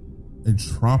and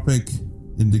atrophic,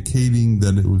 indicating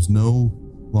that it was no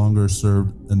longer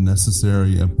served as a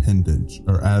necessary appendage.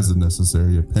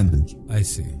 I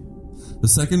see. The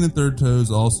second and third toes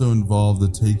also evolved to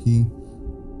taking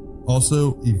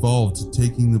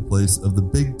the place of the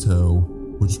big toe,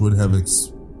 which would have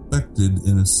expected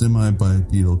in a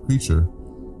semi-bipedal creature.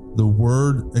 The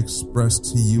word expressed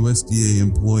to USDA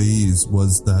employees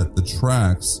was that the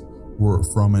tracks were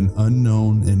from an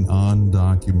unknown and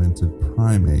undocumented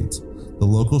primate. The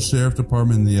local sheriff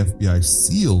department and the FBI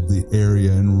sealed the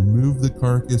area and removed the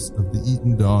carcass of the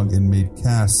eaten dog and made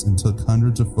casts and took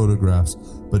hundreds of photographs,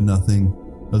 but nothing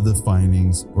of the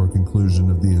findings or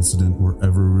conclusion of the incident were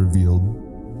ever revealed.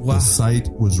 Wow. The site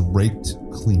was raked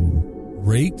clean.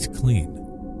 Raked clean?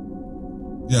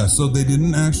 Yeah, so they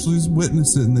didn't actually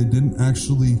witness it and they didn't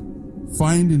actually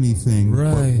find anything.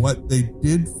 Right. But what they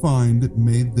did find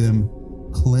made them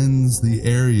cleanse the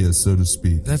area, so to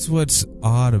speak. That's what's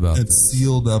odd about it. This. It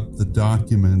sealed up the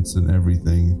documents and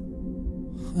everything.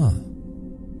 Huh.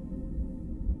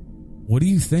 What do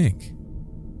you think?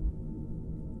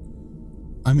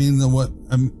 I mean,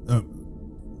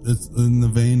 it's in the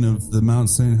vein of the Mount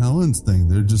St. Helens thing.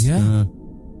 They're just gonna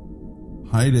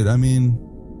hide it. I mean,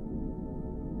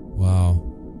 wow.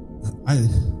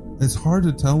 It's hard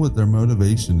to tell what their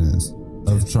motivation is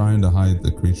of trying to hide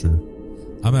the creature.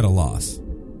 I'm at a loss.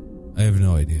 I have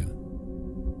no idea.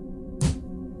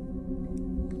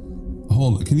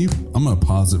 Hold it. I'm going to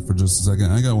pause it for just a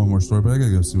second. I got one more story, but I got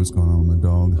to go see what's going on with my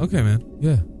dog. Okay, man.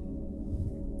 Yeah.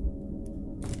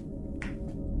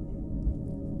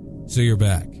 So you're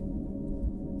back.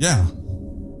 Yeah.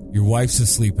 Your wife's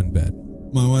asleep in bed.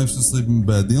 My wife's asleep in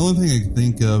bed. The only thing I can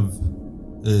think of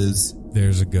is...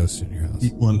 There's a ghost in your house. He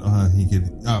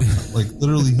could...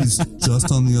 literally, he's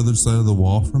just on the other side of the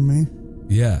wall from me.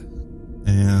 Yeah.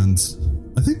 And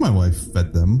I think my wife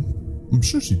fed them. I'm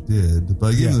sure she did. But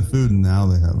I gave them the food and now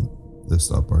they haven't. They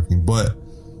stopped barking. But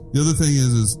the other thing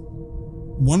is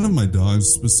one of my dogs,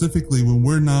 specifically when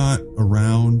we're not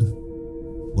around,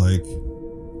 like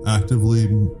actively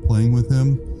playing with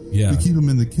him, we keep him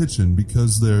in the kitchen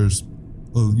because there's,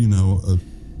 a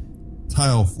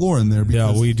tile floor in there.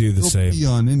 Yeah, we do the same. He'll pee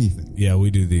on anything. Yeah, we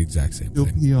do the exact same thing.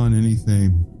 He'll pee on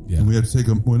anything. Yeah. And we have to take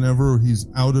him, whenever he's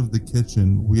out of the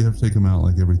kitchen, we have to take him out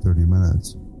like every 30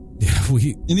 minutes. Yeah,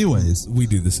 Anyways. We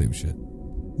do the same shit.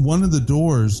 One of the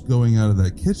doors going out of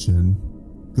that kitchen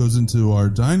goes into our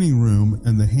dining room,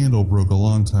 and the handle broke a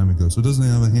long time ago. So it doesn't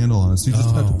have a handle on it. So you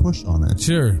just have to push on it.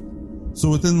 Sure. So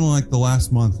within the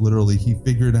last month, literally, he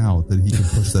figured out that he can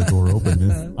push that door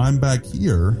open. If I'm back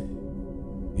here,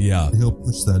 he'll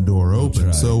push that door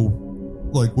open. So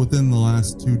within the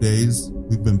last 2 days,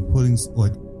 we've been putting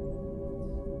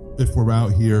if we're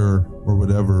out here or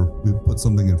whatever, we put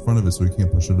something in front of it so he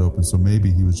can't push it open. So maybe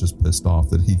he was just pissed off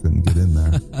that he couldn't get in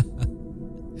there.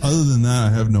 Other than that, I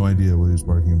have no idea what he was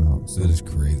barking about. So. That is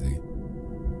crazy.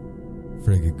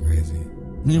 Friggin' crazy.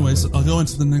 Anyways, I'll go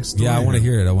into the next story. Yeah, I want to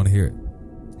hear it.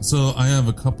 So I have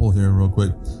a couple here real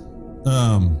quick.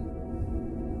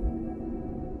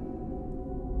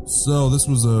 So this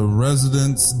was a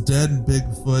residence, dead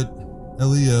Bigfoot,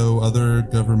 LEO, other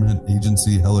government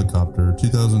agency helicopter,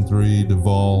 2003,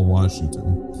 Duvall,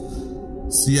 Washington.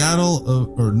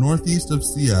 Seattle, or northeast of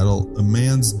Seattle, a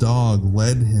man's dog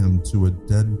led him to a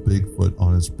dead Bigfoot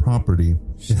on his property.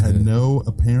 It had no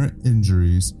apparent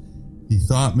injuries. He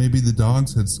thought maybe the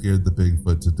dogs had scared the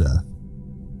Bigfoot to death.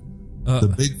 The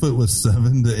Bigfoot was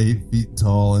 7 to 8 feet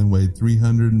tall and weighed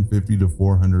 350 to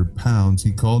 400 pounds.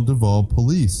 He called Duvall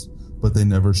police, but they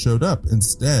never showed up.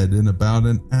 Instead, in about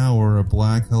an hour, a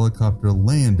black helicopter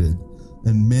landed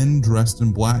and men dressed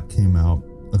in black came out.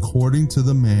 According to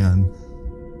the man,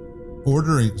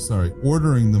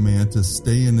 ordering the man to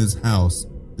stay in his house,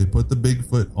 they put the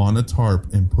Bigfoot on a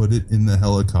tarp and put it in the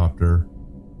helicopter.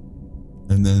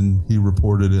 And then he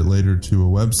reported it later to a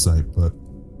website. But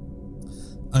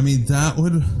I mean, that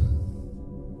would,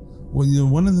 well, you know,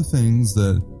 one of the things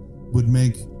that would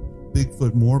make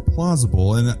Bigfoot more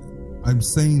plausible, and I'm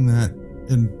saying that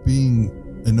in being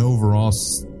an overall,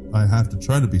 I have to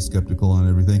try to be skeptical on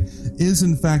everything, is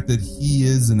in fact that he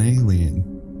is an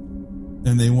alien,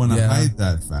 and they want to hide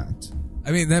that fact.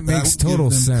 I mean, that makes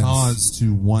total sense. Cause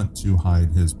to want to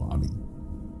hide his body.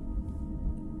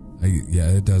 Yeah,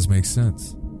 it does make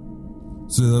sense.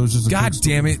 So that was just a God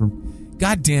damn it.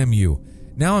 God damn you.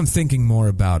 Now I'm thinking more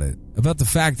about it. About the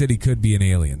fact that he could be an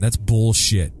alien. That's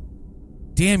bullshit.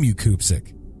 Damn you,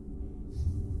 Koopsik.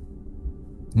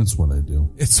 That's what I do.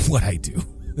 It's what I do.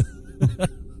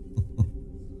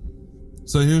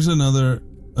 So here's another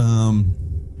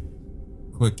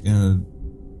quick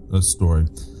story.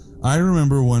 I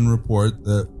remember one report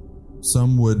that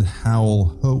some would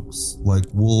howl hoax like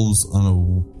wolves on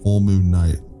a full moon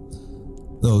night.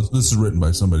 Oh, this is written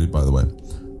by somebody, by the way.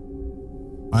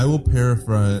 I will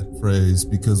paraphrase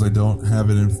because I don't have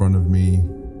it in front of me,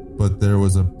 but there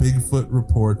was a Bigfoot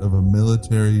report of a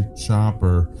military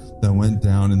chopper that went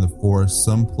down in the forest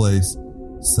someplace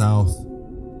south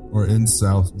or in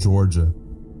South Georgia.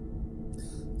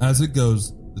 As it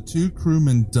goes, the 2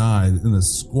 crewmen died and a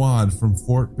squad from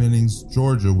Fort Bennings,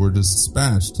 Georgia were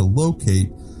dispatched to locate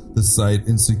the site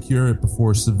and secure it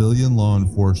before civilian law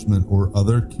enforcement or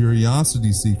other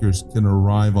curiosity seekers can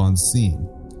arrive on scene.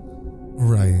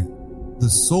 Right. The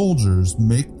soldiers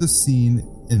make the scene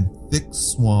in thick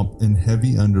swamp and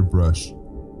heavy underbrush.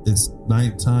 It's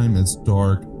nighttime, it's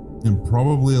dark, and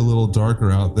probably a little darker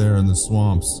out there in the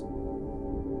swamps.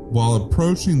 While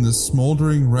approaching the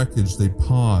smoldering wreckage, they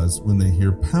pause when they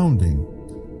hear pounding.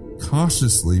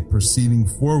 Cautiously proceeding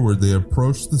forward, they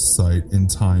approach the site in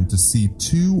time to see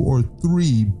 2 or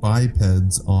 3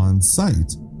 bipeds on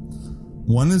site.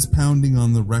 One is pounding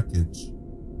on the wreckage,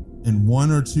 and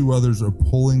 1 or 2 others are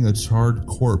pulling a charred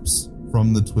corpse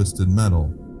from the twisted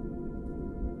metal.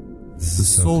 The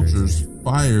soldiers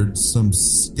fired some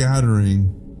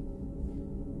scattering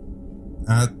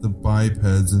at the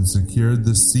bipeds and secured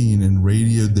the scene and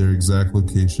radioed their exact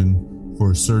location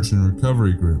for a search and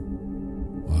recovery group.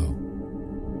 Wow.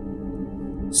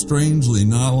 Strangely,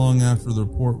 not long after the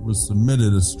report was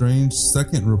submitted, a strange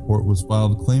second report was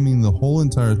filed claiming the whole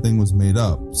entire thing was made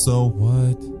up. So,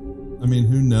 what? I mean,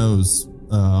 who knows?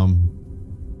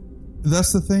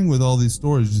 That's the thing with all these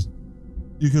stories.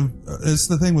 It's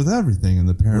the thing with everything in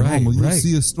the paranormal. You'll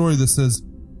see a story that says,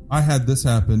 I had this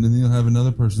happen, and then you'll have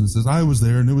another person that says, I was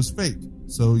there and it was fake.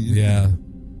 So, God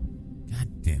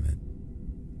damn it.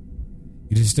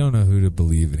 You just don't know who to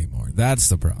believe anymore. That's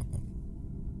the problem.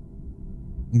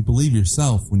 You believe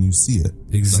yourself when you see it.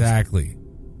 Exactly.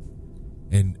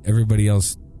 And everybody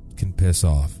else can piss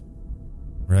off.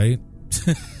 Right?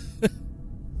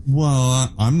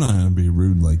 Well, I'm not going to be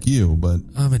rude like you, but...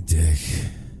 I'm a dick.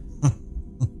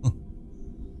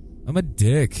 I'm a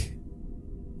dick.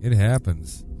 It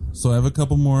happens. So I have a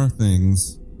couple more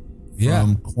things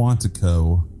from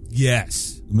Quantico.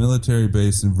 Yes. The military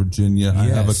base in Virginia. Yes. I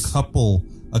have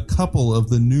a couple of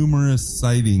the numerous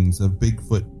sightings of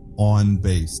Bigfoot on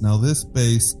base. Now, this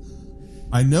base,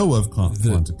 I know of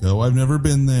Quantico. I've never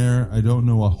been there. I don't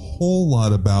know a whole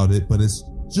lot about it, but it's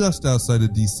just outside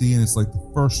of D.C., and it's like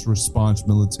the first response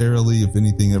militarily if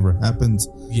anything ever happens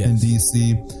in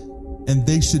D.C., and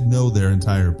they should know their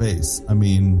entire base. I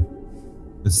mean,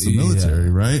 it's the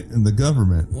military, right? And the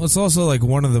government. Well, it's also like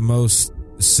one of the most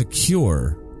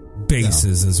secure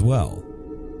bases as well.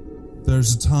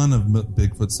 There's a ton of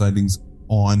Bigfoot sightings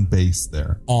on base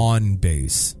there. On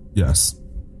base. Yes.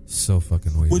 So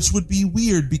fucking weird. Which would be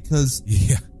weird because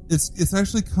it's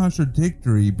actually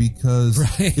contradictory because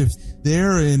if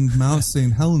they're in Mount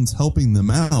St. Helens helping them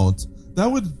out, that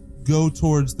would go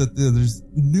towards that there's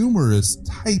numerous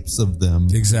types of them.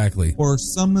 Exactly. Or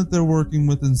some that they're working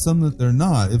with and some that they're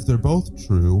not, if they're both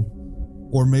true.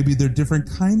 Or maybe they're different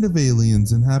kind of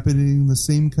aliens inhabiting the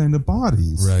same kind of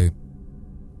bodies. Right.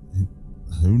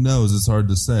 Who knows? It's hard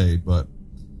to say, but...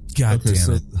 God damn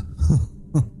it.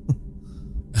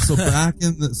 So back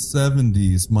in the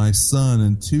 70s, my son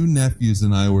and 2 nephews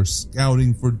and I were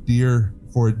scouting for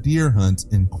a deer hunt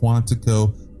in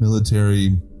Quantico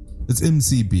Military... It's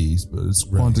MCB, but it's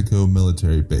Quantico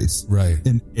Military Base. Right.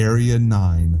 In Area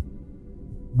 9.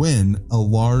 When a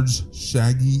large,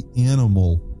 shaggy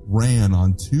animal ran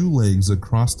on 2 legs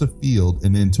across the field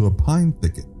and into a pine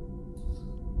thicket.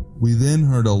 We then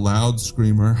heard a loud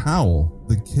screamer howl.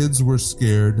 The kids were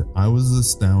scared, I was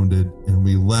astounded, and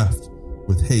we left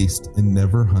with haste and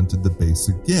never hunted the base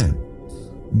again.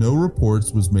 No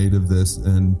reports was made of this,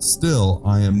 and still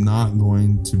I am not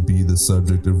going to be the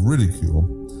subject of ridicule.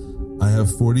 I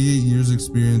have 48 years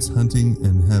experience hunting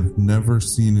and have never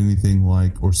seen anything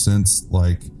like or sensed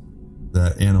like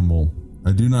that animal.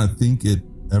 I do not think it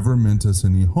ever meant us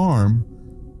any harm,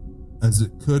 as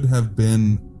it could have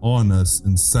been on us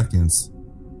in seconds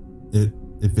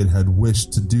if it had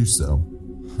wished to do so.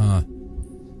 Huh.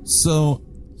 So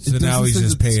now he's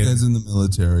just paying. This guy's in the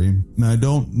military. And I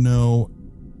don't know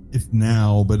if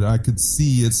now, but I could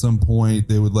see at some point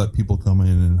they would let people come in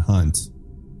and hunt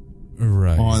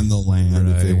on the land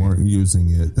if they weren't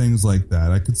using it. Things like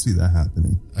that. I could see that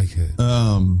happening. I could.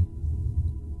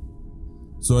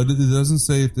 So it doesn't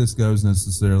say if this guy was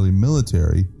necessarily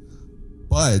military,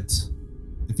 but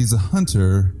if he's a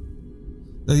hunter,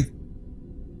 like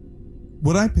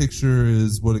what I picture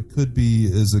is what it could be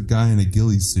is a guy in a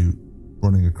ghillie suit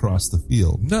running across the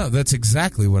field. No, that's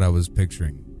exactly what I was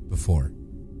picturing before.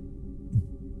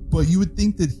 But you would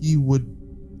think that he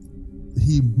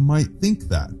might think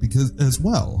that because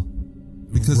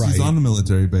he's on a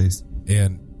military base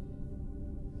and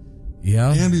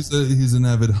he's an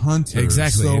avid hunter.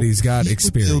 Exactly, so and he's got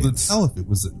experience. He would be able to tell if it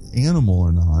was an animal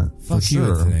or not. Fuck, you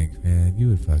would think, man. You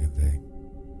would fucking think.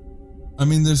 I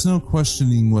mean, there's no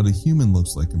questioning what a human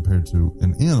looks like compared to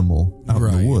an animal out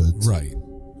in the woods. Right.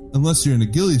 Unless you're in a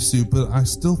ghillie suit, but I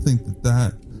still think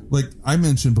that like I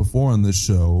mentioned before on this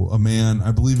show, a man,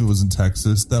 I believe it was in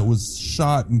Texas, that was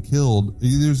shot and killed.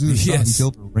 Either he was shot and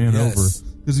killed or ran over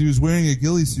because he was wearing a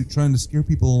ghillie suit trying to scare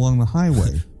people along the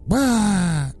highway.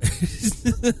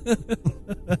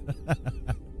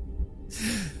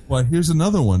 Well, here's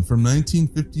another one from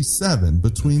 1957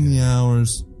 between the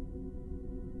hours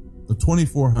of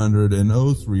 2400 and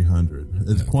 0300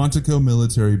 at Quantico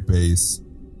Military Base,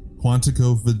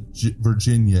 Quantico,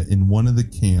 Virginia. In one of the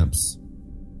camps,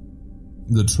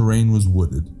 the terrain was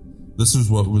wooded. This is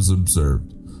what was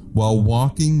observed. While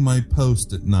walking my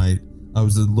post at night, I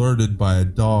was alerted by a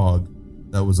dog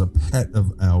that was a pet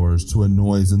of ours to a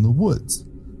noise in the woods.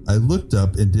 I looked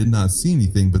up and did not see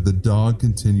anything, but the dog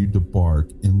continued to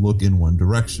bark and look in one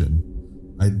direction.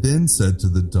 I then said to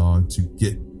the dog to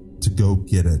go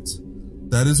get it.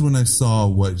 That is when I saw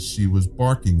what she was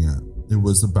barking at. It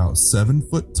was about 7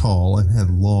 foot tall and had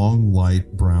long,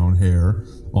 light brown hair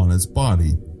on its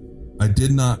body. I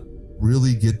did not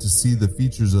really get to see the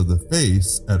features of the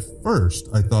face. At first,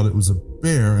 I thought it was a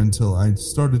bear until I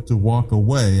started to walk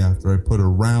away after I put a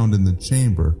round in the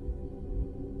chamber.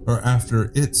 Or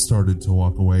after it started to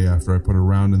walk away after I put a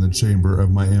round in the chamber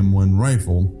of my M1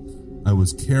 rifle I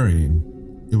was carrying.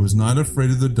 It was not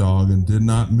afraid of the dog and did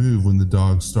not move when the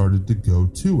dog started to go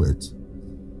to it.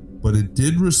 But it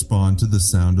did respond to the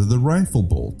sound of the rifle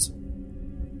bolt.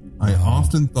 I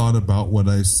often thought about what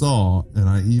I saw, and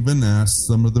I even asked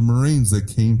some of the Marines that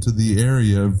came from the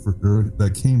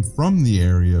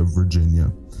area of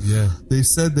Virginia. Yeah. They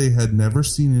said they had never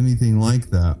seen anything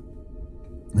like that,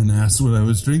 and asked what I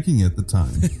was drinking at the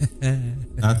time.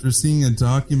 After seeing a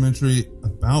documentary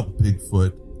about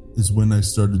Bigfoot is when I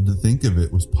started to think of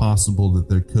it was possible that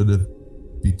there could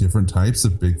be different types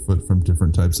of Bigfoot from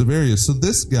different types of areas. So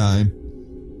this guy,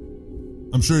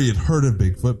 I'm sure he had heard of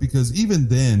Bigfoot because even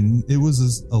then it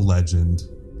was a legend.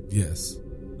 Yes.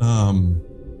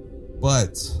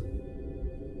 But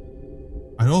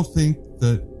I don't think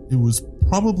that it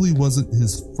wasn't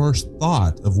his first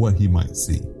thought of what he might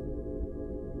see.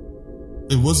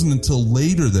 It wasn't until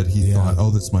later that he thought, oh,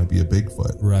 this might be a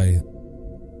Bigfoot. Right.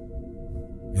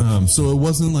 So it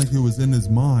wasn't like it was in his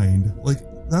mind. Like,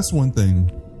 that's one thing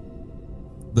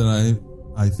that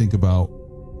I think about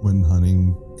when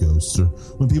hunting ghosts or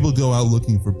when people go out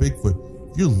looking for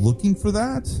Bigfoot. If you're looking for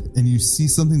that and you see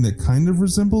something that kind of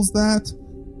resembles that,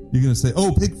 you're going to say,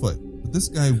 oh, Bigfoot. But this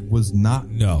guy was not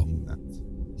thinking that.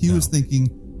 He was thinking,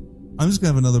 I'm just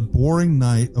going to have another boring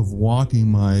night of walking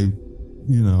my,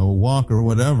 walk or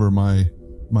whatever, my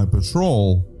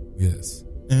patrol. Yes.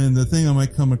 And the thing I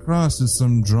might come across is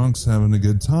some drunks having a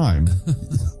good time.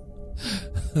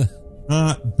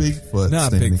 Not Bigfoot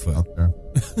standing out there.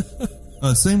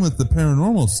 Same with the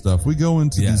paranormal stuff. We go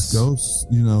into these ghosts,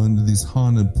 into these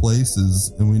haunted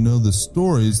places, and we know the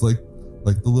stories like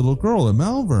the little girl at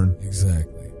Malvern.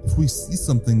 Exactly. If we see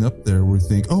something up there, we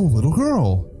think, oh, little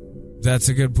girl. That's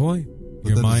a good point.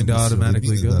 Your mind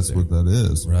automatically goes that's there. What that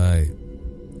is. Right.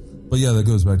 But yeah, that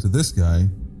goes back to this guy.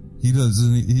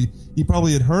 He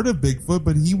probably had heard of Bigfoot,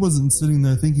 but he wasn't sitting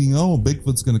there thinking, oh,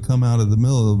 Bigfoot's going to come out of the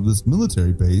middle of this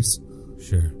military base.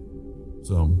 Sure.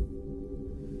 So,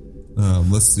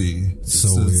 let's see.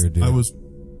 Weird, dude.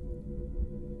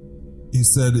 He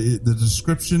said the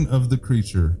description of the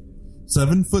creature: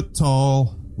 7 foot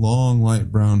tall, long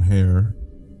light brown hair.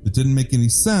 It didn't make any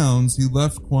sounds. He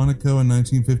left Quantico in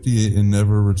 1958 and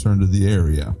never returned to the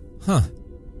area. Huh.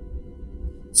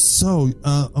 So,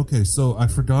 okay, so I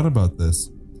forgot about this.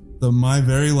 My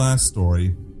very last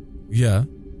story. Yeah.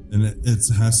 And it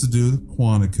has to do with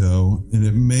Quantico, and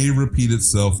it may repeat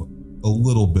itself a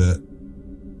little bit.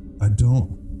 I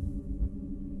don't.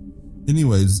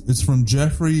 Anyways, it's from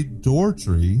Jeffrey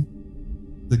Doherty,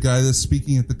 the guy that's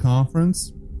speaking at the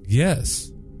conference.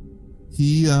 Yes.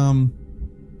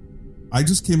 I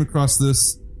just came across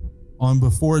this on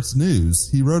Before It's News.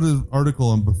 He wrote an article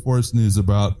on Before It's News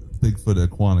about Bigfoot at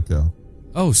Quantico.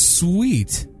 Oh,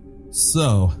 sweet.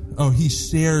 So, he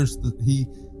shares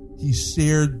he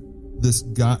shared this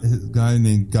guy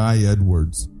named Guy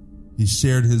Edwards. He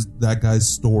shared that guy's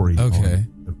story. Okay.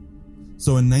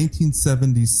 So in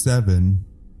 1977,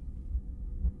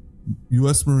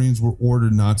 U.S. Marines were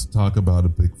ordered not to talk about a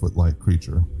Bigfoot-like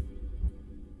creature.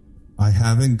 I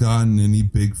haven't gotten any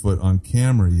Bigfoot on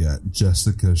camera yet.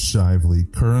 Jessica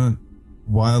Shively, current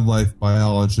wildlife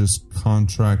biologist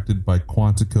contracted by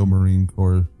Quantico Marine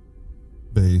Corps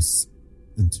Base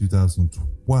in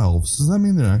 2012. So does that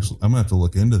mean they're actually... I'm going to have to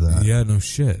look into that. Yeah, no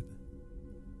shit.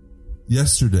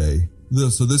 Yesterday,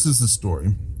 so this is the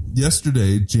story.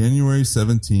 Yesterday, January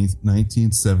 17th,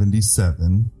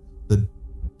 1977, the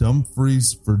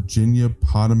Dumfries, Virginia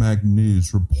Potomac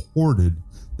News reported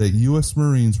that U.S.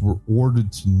 Marines were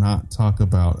ordered to not talk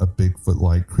about a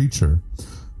Bigfoot-like creature.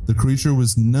 The creature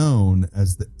was known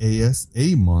as the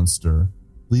ASA monster.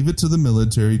 Leave it to the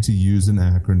military to use an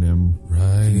acronym.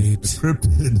 Right.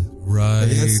 Encrypted. Right.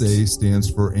 ASA stands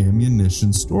for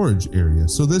Ammunition Storage Area.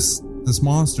 So this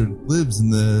monster lives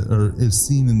is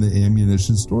seen in the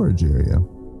ammunition storage area.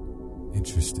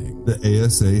 Interesting. The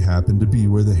ASA happened to be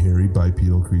where the hairy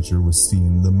bipedal creature was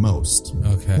seen the most.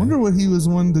 Okay. Wonder what he was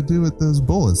wanting to do with those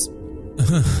bullets.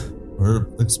 Or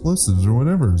explosives or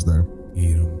whatever is there.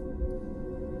 Eat them.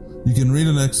 You can read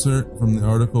an excerpt from the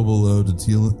article below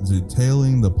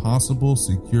detailing the possible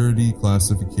security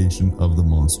classification of the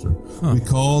monster. Huh. We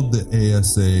called the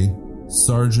ASA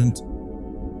sergeant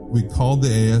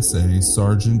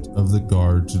of the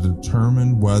guard to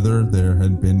determine whether there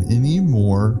had been any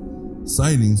more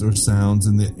sightings or sounds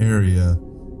in the area,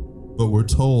 but we're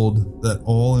told that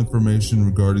all information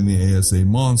regarding the ASA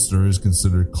monster is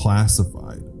considered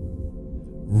classified.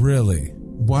 Really?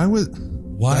 Why?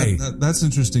 That's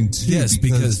interesting too. Yes,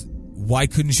 because why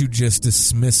couldn't you just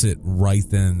dismiss it right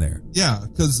then and there? Yeah,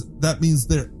 because that means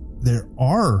there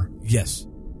are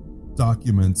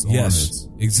documents on it. Yes,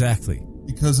 exactly.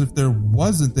 Because if there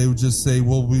wasn't, they would just say,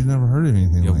 well, we've never heard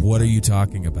anything like what that. are you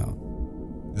talking about?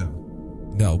 Yeah.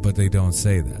 No, but they don't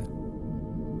say that.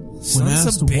 When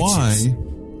asked why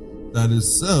that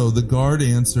is so, the guard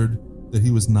answered that he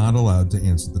was not allowed to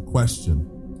answer the question.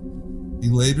 He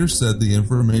later said the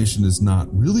information is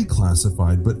not really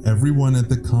classified, but everyone at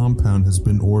the compound has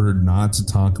been ordered not to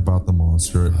talk about the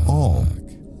monster at all.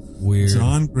 Weird.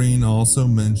 John Green also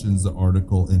mentions the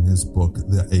article in his book,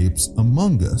 The Apes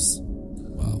Among Us.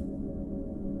 Wow.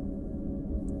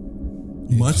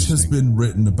 Much has been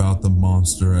written about the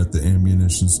monster at the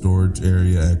ammunition storage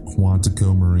area at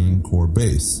Quantico Marine Corps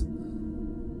Base,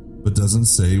 but doesn't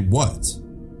say what.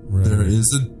 Right. There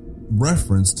is a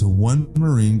reference to one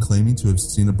Marine claiming to have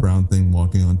seen a brown thing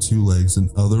walking on 2 legs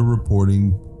and other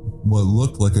reporting what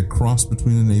looked like a cross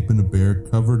between an ape and a bear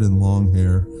covered in long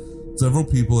hair. Several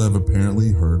people have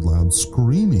apparently heard loud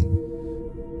screaming.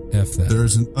 F that.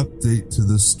 There's an update to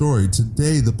this story.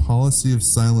 Today, the policy of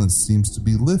silence seems to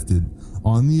be lifted.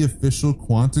 On the official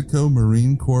Quantico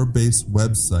Marine Corps Base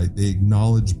website, they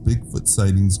acknowledge Bigfoot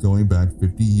sightings going back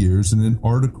 50 years in an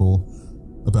article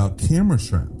about camera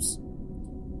traps.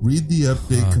 Read the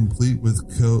update complete with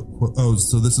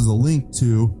so this is a link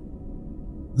to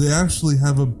they actually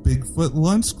have a Bigfoot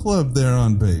lunch club there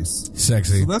on base.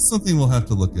 Sexy. So that's something we'll have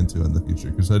to look into in the future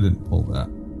because I didn't pull that.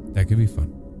 That could be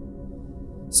fun.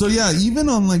 So yeah, even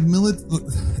on like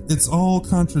it's all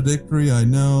contradictory, I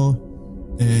know.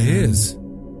 And it is.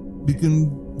 We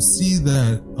can see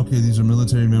that, okay, these are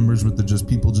military members, but they're just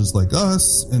people just like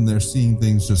us, and they're seeing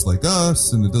things just like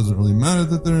us, and it doesn't really matter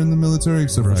that they're in the military,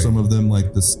 except for some of them,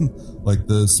 like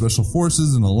the special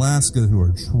forces in Alaska, who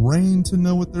are trained to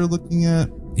know what they're looking at.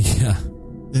 Yeah.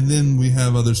 And then we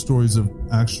have other stories of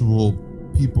actual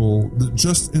people that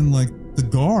just in like the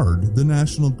Guard, the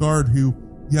National Guard, who,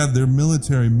 yeah, they're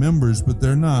military members, but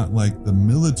they're not like the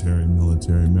military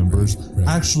members,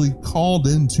 actually called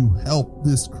in to help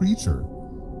this creature.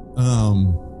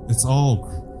 It's all,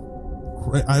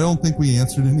 I don't think we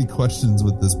answered any questions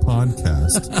with this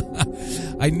podcast.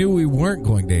 I knew we weren't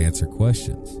going to answer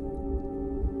questions.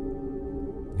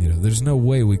 You know, there's no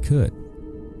way we could.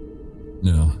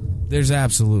 No. There's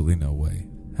absolutely no way.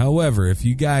 However, if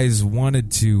you guys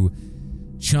wanted to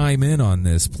chime in on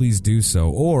this, please do so.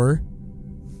 Or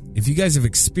if you guys have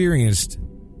experienced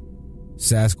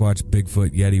Sasquatch,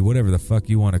 Bigfoot, Yeti, whatever the fuck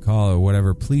you want to call it, or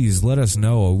whatever, please let us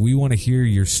know. We want to hear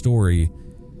your story,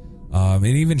 and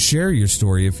even share your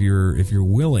story if you're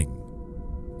willing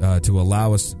to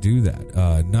allow us to do that.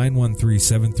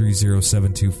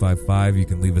 913-730-7255. You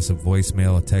can leave us a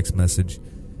voicemail, a text message.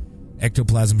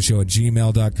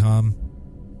 ectoplasmshow@gmail.com,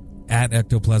 at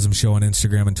Ectoplasm Show on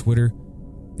Instagram and Twitter,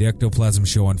 the Ectoplasm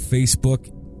Show on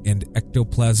Facebook, and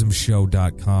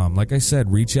ectoplasmshow.com. Like I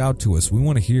said, reach out to us. We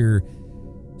want to hear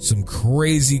some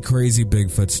crazy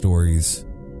Bigfoot stories.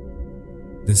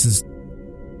 This is,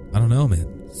 I don't know,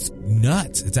 man. It's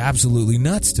nuts. It's absolutely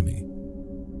nuts to me.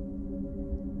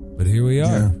 But here we are.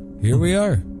 Yeah. Here we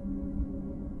are.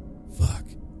 Fuck.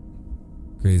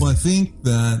 Crazy. Well, I think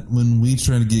that when we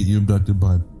try to get you abducted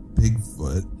by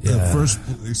Bigfoot, the first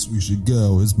place we should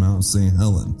go is Mount St.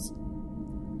 Helens.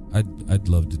 I'd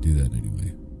love to do that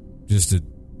anyway. Just to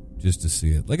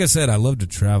see it. Like I said, I love to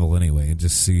travel anyway and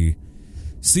just see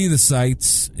the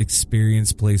sights,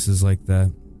 experience places like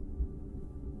that.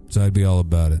 So I'd be all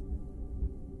about it.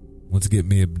 Let's get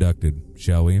me abducted,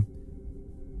 shall we?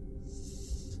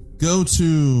 Go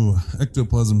to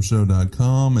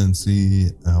ectoplasmshow.com and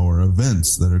see our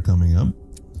events that are coming up.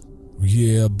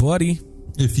 Yeah, buddy.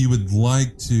 If you would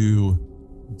like to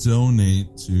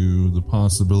donate to the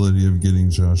possibility of getting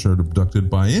Josh Hurt abducted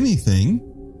by anything,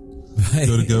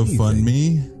 go to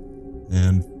GoFundMe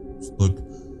and look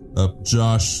up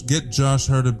get Josh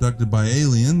Hurt abducted by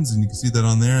aliens, and you can see that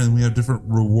on there. And we have different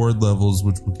reward levels,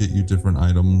 which will get you different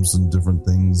items and different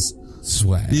things.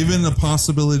 Swag. Even the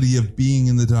possibility of being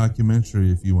in the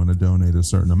documentary if you want to donate a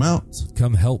certain amount.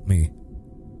 Come help me.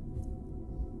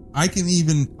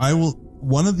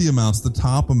 One of the amounts, the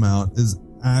top amount, is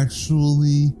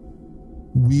actually,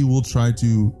 we will try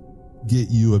to get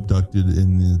you abducted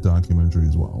in the documentary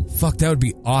as well. Fuck, that would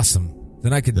be awesome.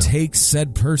 Then I could take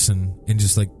said person and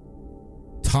just like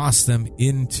toss them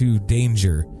into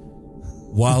danger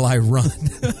while I run.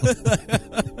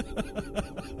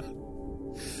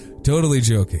 Totally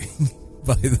joking,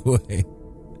 by the way.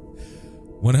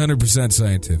 100%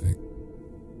 scientific.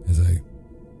 As I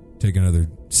take another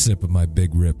sip of my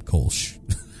big rip Kolsch.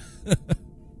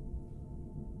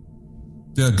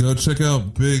 Yeah, go check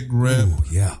out Big Rip. Ooh,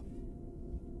 yeah.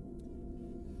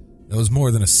 That was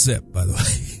more than a sip, by the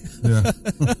way. Yeah.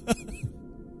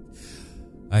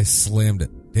 I slammed it.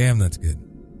 Damn, that's good.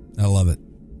 I love it.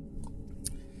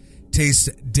 Tastes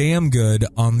damn good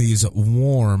on these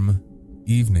warm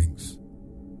evenings,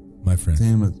 my friend.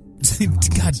 Damn it.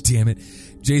 God damn it.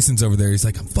 Jason's over there. He's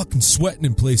like, I'm fucking sweating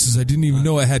in places I didn't even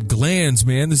know I had glands,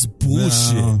 man. This is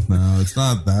bullshit. No, it's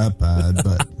not that bad,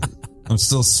 but I'm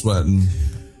still sweating.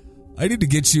 I need to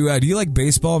get you out. Do you like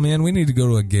baseball, man? We need to go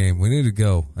to a game. We need to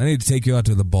go. I need to take you out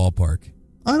to the ballpark.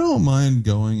 I don't mind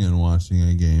going and watching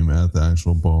a game at the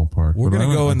actual ballpark. We're going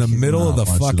to go in the middle of the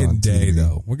fucking day,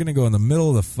 though. We're going to go in the middle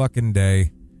of the fucking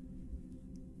day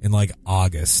in like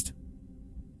August.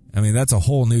 I mean, that's a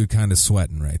whole new kind of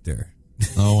sweating right there.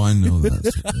 Oh, I know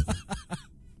that.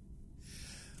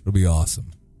 It'll be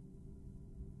awesome.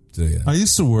 So, yeah. I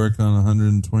used to work on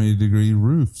 120-degree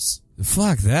roofs.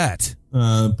 Fuck that.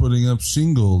 Putting up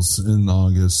shingles in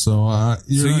August. So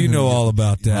you know all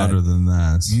about that. Hotter than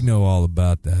that. You know all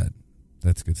about that.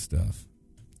 That's good stuff.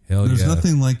 Hell There's yeah. There's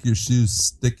nothing like your shoes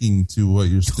sticking to what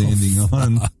you're standing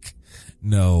on.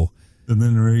 No. And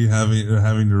then having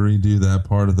to redo that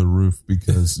part of the roof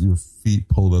because your feet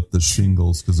pulled up the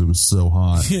shingles because it was so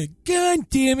hot. God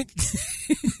damn it.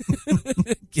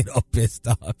 Get all pissed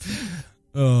off.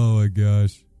 Oh my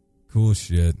gosh. Cool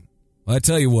shit. I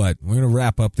tell you what, we're going to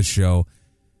wrap up the show.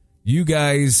 You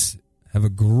guys have a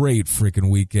great freaking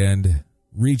weekend.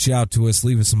 Reach out to us.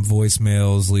 Leave us some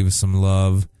voicemails. Leave us some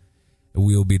love.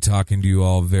 We'll be talking to you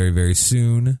all very, very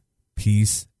soon.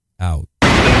 Peace out.